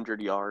 Over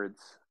 100 yards,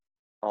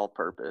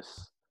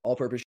 all-purpose.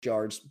 All-purpose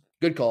yards.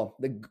 Good call.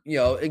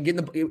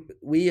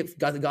 We have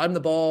got him the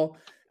ball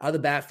out of the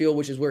backfield,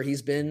 which is where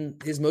he's been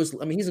his most.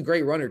 I mean, he's a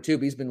great runner too,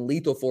 but he's been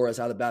lethal for us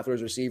out of the backfield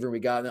as receiver. We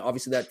got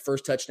obviously that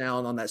first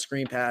touchdown on that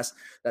screen pass,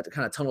 that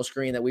kind of tunnel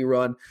screen that we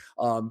run.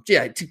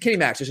 Kenny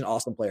Mack's just an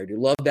awesome player, dude.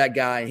 Love that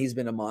guy, and he's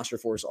been a monster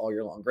for us all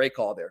year long. Great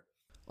call there.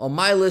 On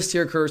my list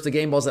here, Curtis, the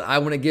game balls that I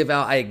want to give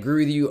out, I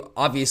agree with you,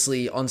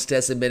 obviously, on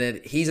Stetson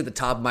Bennett. He's at the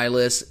top of my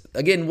list.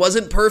 Again,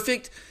 wasn't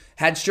perfect.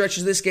 Had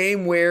stretches this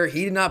game where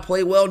he did not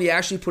play well, and he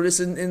actually put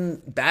us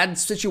in bad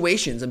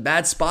situations and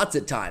bad spots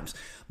at times.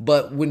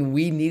 But when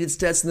we needed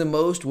Stetson the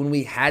most, when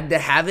we had to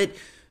have it,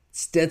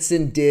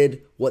 Stetson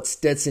did what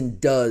Stetson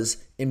does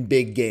in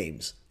big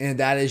games, and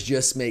that is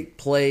just make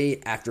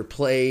play after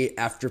play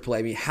after play.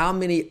 I mean, how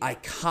many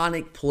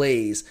iconic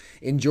plays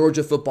in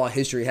Georgia football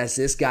history has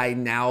this guy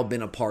now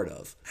been a part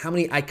of? How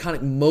many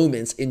iconic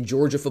moments in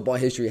Georgia football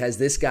history has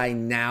this guy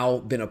now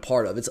been a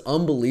part of? It's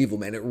unbelievable,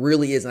 man. It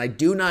really is, and I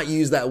do not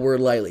use that word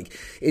lightly.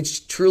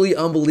 It's truly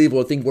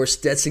unbelievable to think where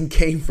Stetson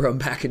came from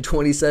back in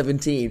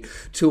 2017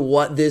 to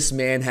what this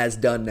man has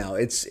done now.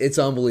 It's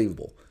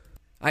unbelievable.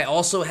 I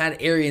also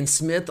had Arian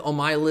Smith on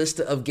my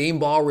list of game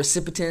ball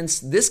recipients.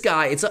 This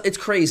guy, it's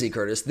crazy,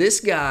 Curtis. This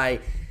guy,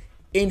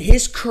 in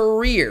his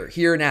career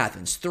here in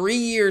Athens, 3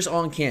 years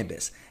on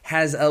campus,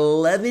 has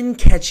 11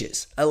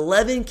 catches.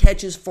 11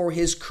 catches for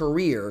his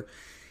career.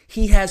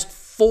 He has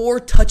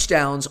 4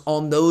 touchdowns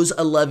on those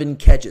 11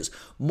 catches.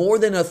 More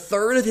than a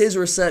third of his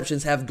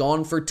receptions have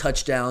gone for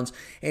touchdowns,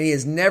 and he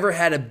has never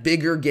had a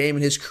bigger game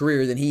in his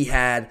career than he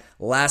had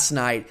last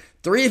night.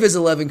 3 of his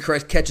 11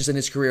 catches in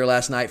his career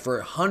last night for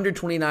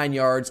 129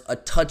 yards, a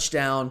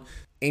touchdown,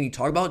 and you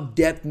talk about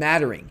depth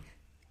mattering.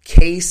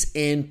 Case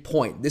in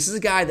point. This is a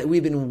guy that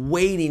we've been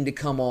waiting to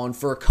come on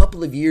for a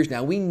couple of years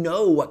now. We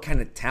know what kind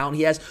of talent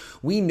he has.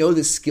 We know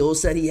the skill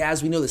set he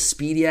has. We know the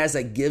speed he has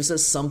that gives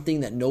us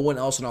something that no one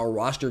else on our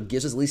roster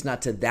gives us, at least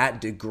not to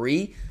that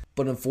degree.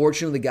 But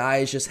unfortunately, the guy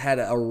has just had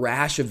a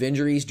rash of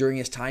injuries during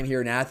his time here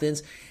in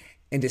Athens.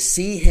 And to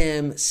see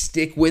him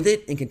stick with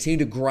it and continue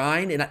to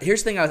grind. And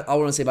here's the thing I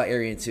want to say about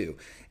Arian too.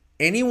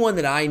 Anyone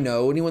that I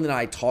know, anyone that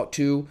I talk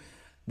to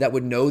that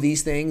would know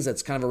these things,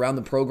 that's kind of around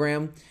the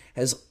program,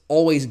 has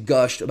always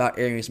gushed about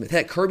Arian Smith.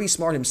 Heck, Kirby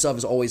Smart himself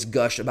has always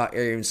gushed about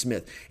Arian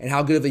Smith and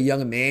how good of a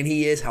young man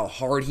he is, how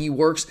hard he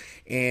works,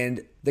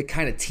 and the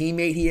kind of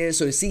teammate he is.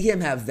 So to see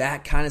him have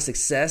that kind of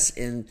success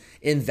in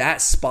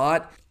that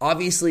spot,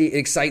 obviously it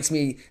excites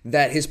me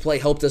that his play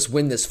helped us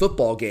win this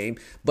football game,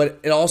 but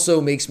it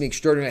also makes me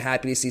extraordinarily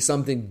happy to see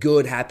something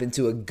good happen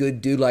to a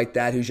good dude like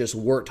that who's just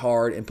worked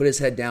hard and put his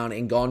head down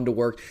and gone to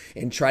work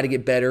and try to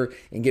get better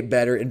and get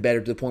better and better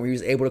to the point where he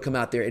was able to come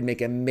out there and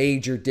make a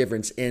major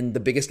difference in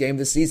the biggest game of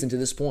the season to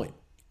this point.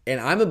 And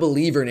I'm a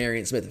believer in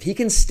Arian Smith. If he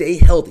can stay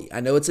healthy, I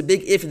know it's a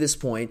big if at this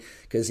point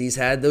because he's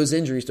had those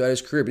injuries throughout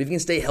his career, but if he can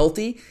stay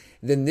healthy,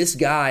 then this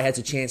guy has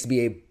a chance to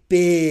be a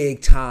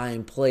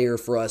big-time player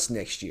for us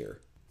next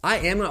year. I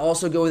am going to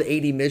also go with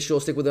A.D. Mitchell,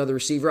 stick with another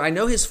receiver. I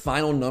know his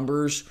final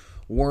numbers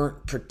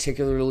weren't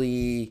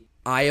particularly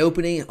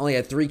eye-opening. Only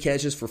had 3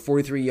 catches for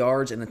 43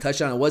 yards and a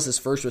touchdown. It was his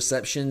first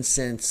reception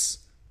since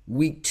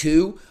week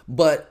 2,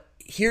 but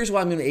here's why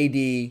I'm going to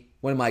A.D.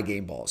 one of my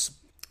game balls.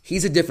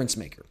 He's a difference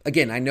maker.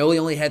 Again, I know he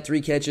only had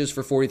 3 catches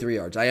for 43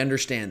 yards. I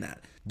understand that.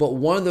 But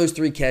one of those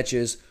 3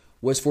 catches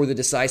was for the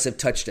decisive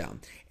touchdown.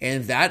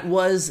 And that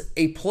was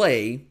a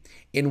play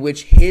in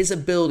which his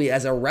ability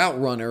as a route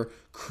runner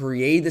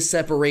created the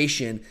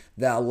separation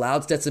that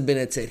allowed Stetson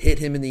Bennett to hit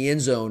him in the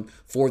end zone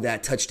for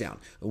that touchdown.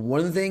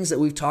 One of the things that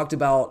we've talked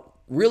about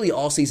really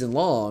all season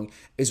long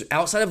is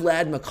outside of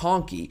Ladd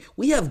McConkey,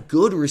 we have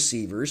good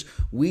receivers.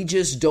 We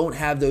just don't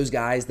have those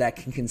guys that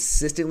can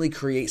consistently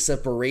create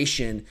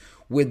separation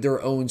with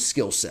their own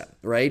skill set,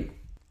 right?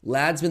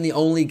 Ladd's been the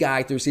only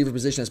guy at the receiver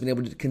position that's been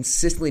able to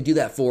consistently do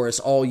that for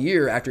us all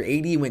year after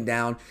AD went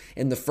down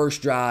in the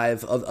first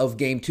drive of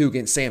game 2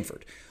 against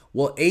Samford.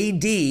 Well,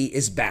 AD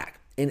is back,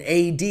 and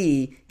AD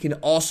can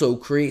also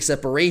create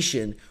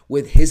separation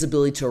with his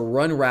ability to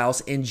run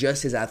routes and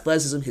just his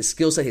athleticism, his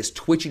skill set, his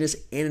twitchiness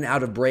in and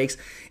out of breaks,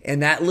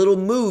 and that little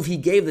move he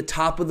gave the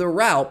top of the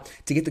route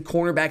to get the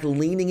cornerback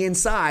leaning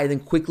inside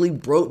and quickly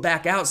broke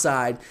back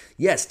outside.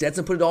 Yes,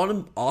 Stetson put it on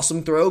him.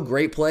 Awesome throw,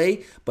 great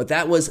play, but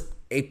that was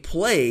a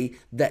play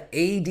that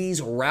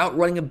AD's route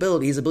running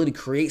ability, his ability to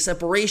create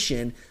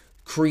separation,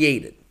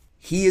 created.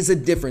 He is a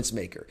difference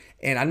maker.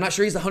 And I'm not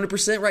sure he's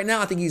 100% right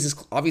now. I think he's as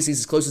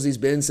close as he's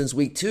been since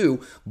week 2,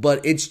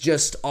 but it's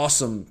just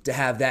awesome to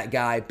have that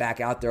guy back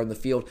out there on the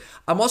field.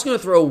 I'm also going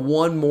to throw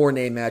one more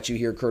name at you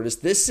here, Curtis.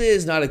 This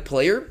is not a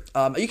player.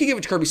 You can give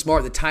it to Kirby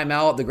Smart, the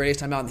timeout, the greatest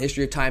timeout in the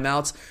history of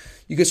timeouts.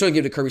 You can certainly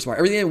give it to Kirby Smart.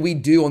 Everything that we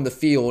do on the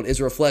field is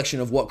a reflection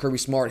of what Kirby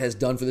Smart has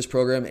done for this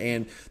program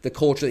and the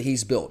culture that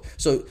he's built.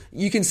 So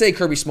you can say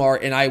Kirby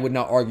Smart, and I would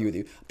not argue with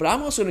you. But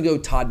I'm also going to go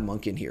Todd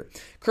Monken here.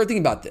 Kurt, think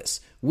about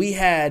this. We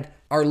had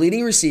our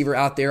leading receiver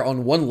out there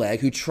on one leg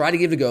who tried to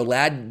give it a go.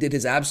 Lad did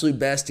his absolute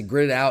best to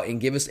grit it out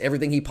and give us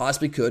everything he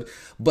possibly could.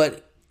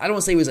 But I don't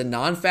want to say he was a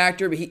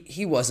non-factor, but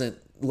he wasn't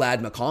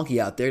Lad McConkey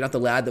out there, not the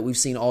Lad that we've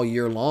seen all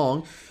year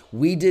long.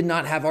 We did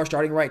not have our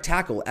starting right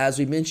tackle, as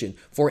we mentioned,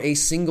 for a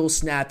single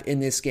snap in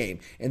this game.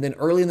 And then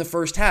early in the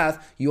first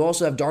half, you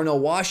also have Darnell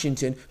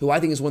Washington, who I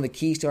think is one of the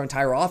keys to our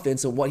entire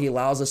offense and what he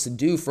allows us to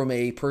do from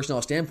a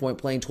personnel standpoint,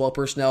 playing 12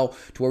 personnel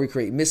to where we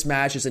create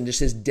mismatches, and just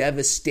his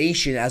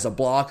devastation as a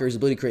blocker, his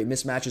ability to create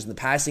mismatches in the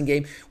passing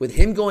game. With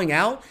him going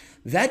out,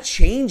 that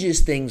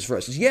changes things for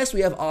us. Yes,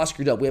 we have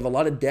Oscar Dub. We have a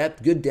lot of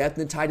depth, good depth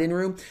in the tight end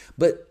room,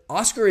 but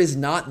Oscar is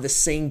not the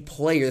same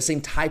player, the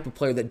same type of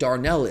player that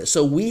Darnell is.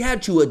 So we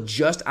had to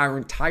adjust our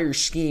entire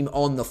scheme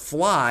on the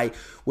fly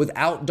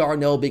without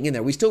Darnell being in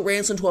there. We still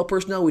ran some 12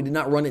 personnel. We did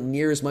not run it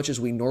near as much as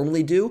we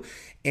normally do.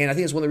 And I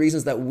think it's one of the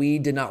reasons that we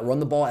did not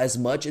run the ball as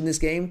much in this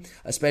game,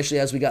 especially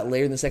as we got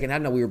later in the second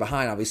half. Now, we were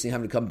behind, obviously,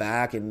 having to come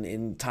back, and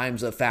in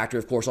time's a factor.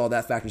 Of course, all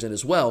that factors in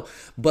as well.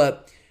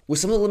 But with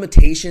some of the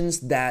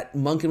limitations that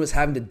Monken was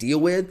having to deal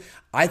with,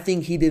 I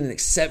think he did an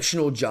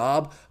exceptional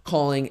job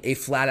calling a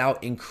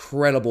flat-out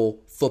incredible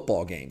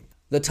football game.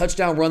 The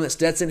touchdown run that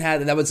Stetson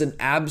had, that was an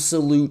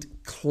absolute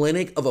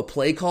clinic of a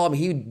play call. I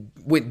mean,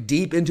 he went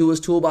deep into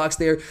his toolbox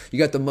there. You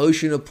got the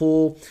motion to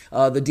pull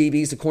the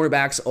DBs, the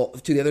cornerbacks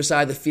to the other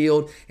side of the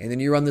field, and then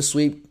you run the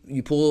sweep.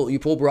 You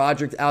pull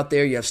Broderick out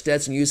there. You have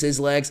Stetson use his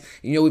legs.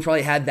 You know, we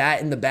probably had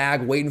that in the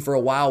bag, waiting for a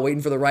while,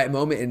 waiting for the right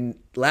moment. And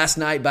last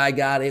night, by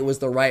God, it was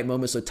the right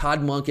moment. So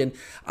Todd Monken,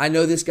 I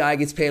know this guy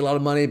gets paid a lot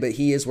of money, but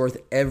he is worth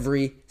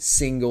every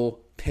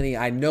single penny.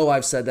 I know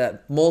I've said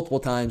that multiple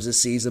times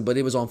this season, but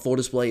it was on full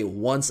display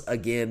once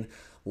again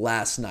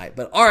last night.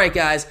 But all right,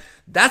 guys,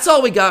 that's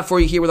all we got for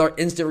you here with our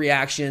instant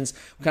reactions,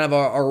 kind of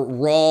our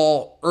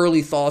raw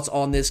early thoughts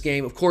on this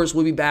game. Of course,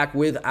 we'll be back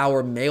with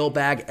our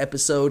mailbag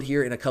episode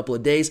here in a couple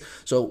of days.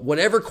 So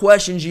whatever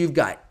questions you've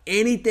got,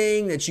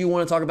 anything that you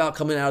want to talk about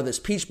coming out of this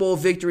Peach Bowl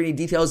victory, any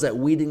details that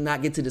we did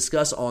not get to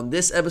discuss on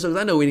this episode,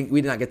 because I know we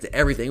did not get to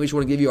everything. We just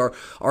want to give you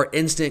our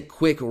instant,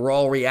 quick,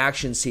 raw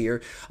reactions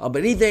here. But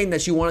anything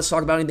that you want us to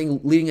talk about, anything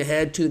leading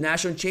ahead to the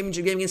national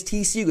championship game against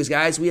TCU, because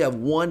guys, we have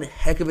one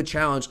heck of a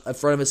challenge in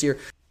front of us here.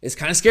 It's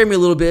kind of scared me a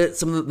little bit,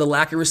 some of the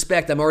lack of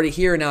respect I'm already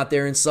hearing out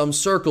there in some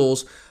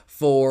circles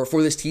for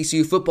this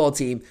TCU football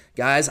team.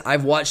 Guys,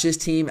 I've watched this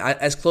team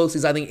as closely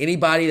as I think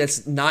anybody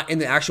that's not in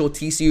the actual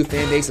TCU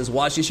fan base has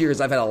watched this year,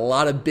 because I've had a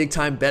lot of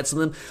big-time bets on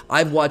them.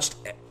 I've watched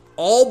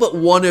all but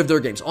one of their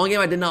games. The only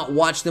game I did not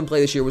watch them play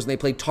this year was when they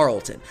played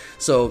Tarleton.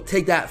 So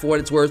take that for what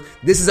it's worth.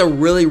 This is a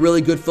really, really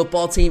good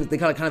football team. They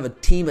got kind of a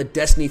team of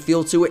destiny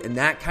feel to it, and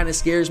that kind of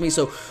scares me.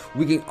 So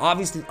we can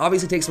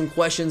obviously take some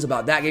questions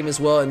about that game as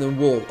well, and then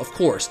we'll, of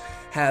course,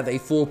 have a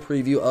full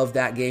preview of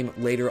that game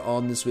later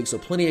on this week. So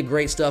plenty of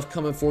great stuff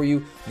coming for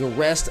you the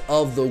rest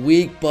of the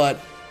week. But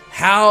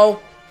how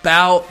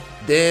about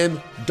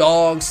them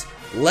dogs?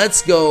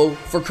 Let's go.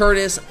 For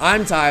Curtis,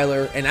 I'm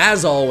Tyler, and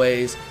as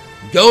always,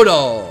 go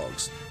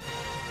Dogs!